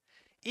ಕಾನ್ಸೆಪ್ಟ್.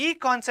 ಈ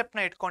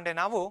ಕಾನ್ಸೆಪ್ಟ್ನ ಇಟ್ಕೊಂಡೆ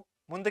ನಾವು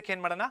ಮುಂದಕ್ಕೆ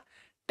ಏನು ಮಾಡೋಣ?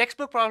 ಟೆಕ್ಸ್ಟ್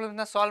ಬುಕ್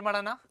ಪ್ರಾಬ್ಲಮ್ನ ಸಾಲ್ವ್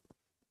ಮಾಡೋಣ.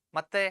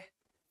 ಮತ್ತು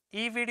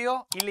ಈ ವಿಡಿಯೋ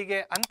ಇಲ್ಲಿಗೆ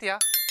ಅಂತ್ಯ.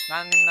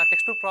 ನಾನು ನಿಮ್ಮ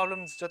ಟೆಕ್ಸ್ಟ್ ಬುಕ್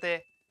ಪ್ರಾಬ್ಲಮ್ಸ್ ಜೊತೆ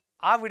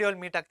ಆ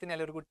ವಿಡಿಯೋಲಿ ಮೀಟ್ ಆಗ್ತೀನಿ.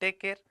 ಎಲ್ಲರಿಗೂ take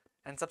care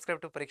and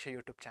subscribe to ಪರೀಕ್ಷೆ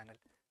YouTube channel.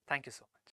 Thank you so much.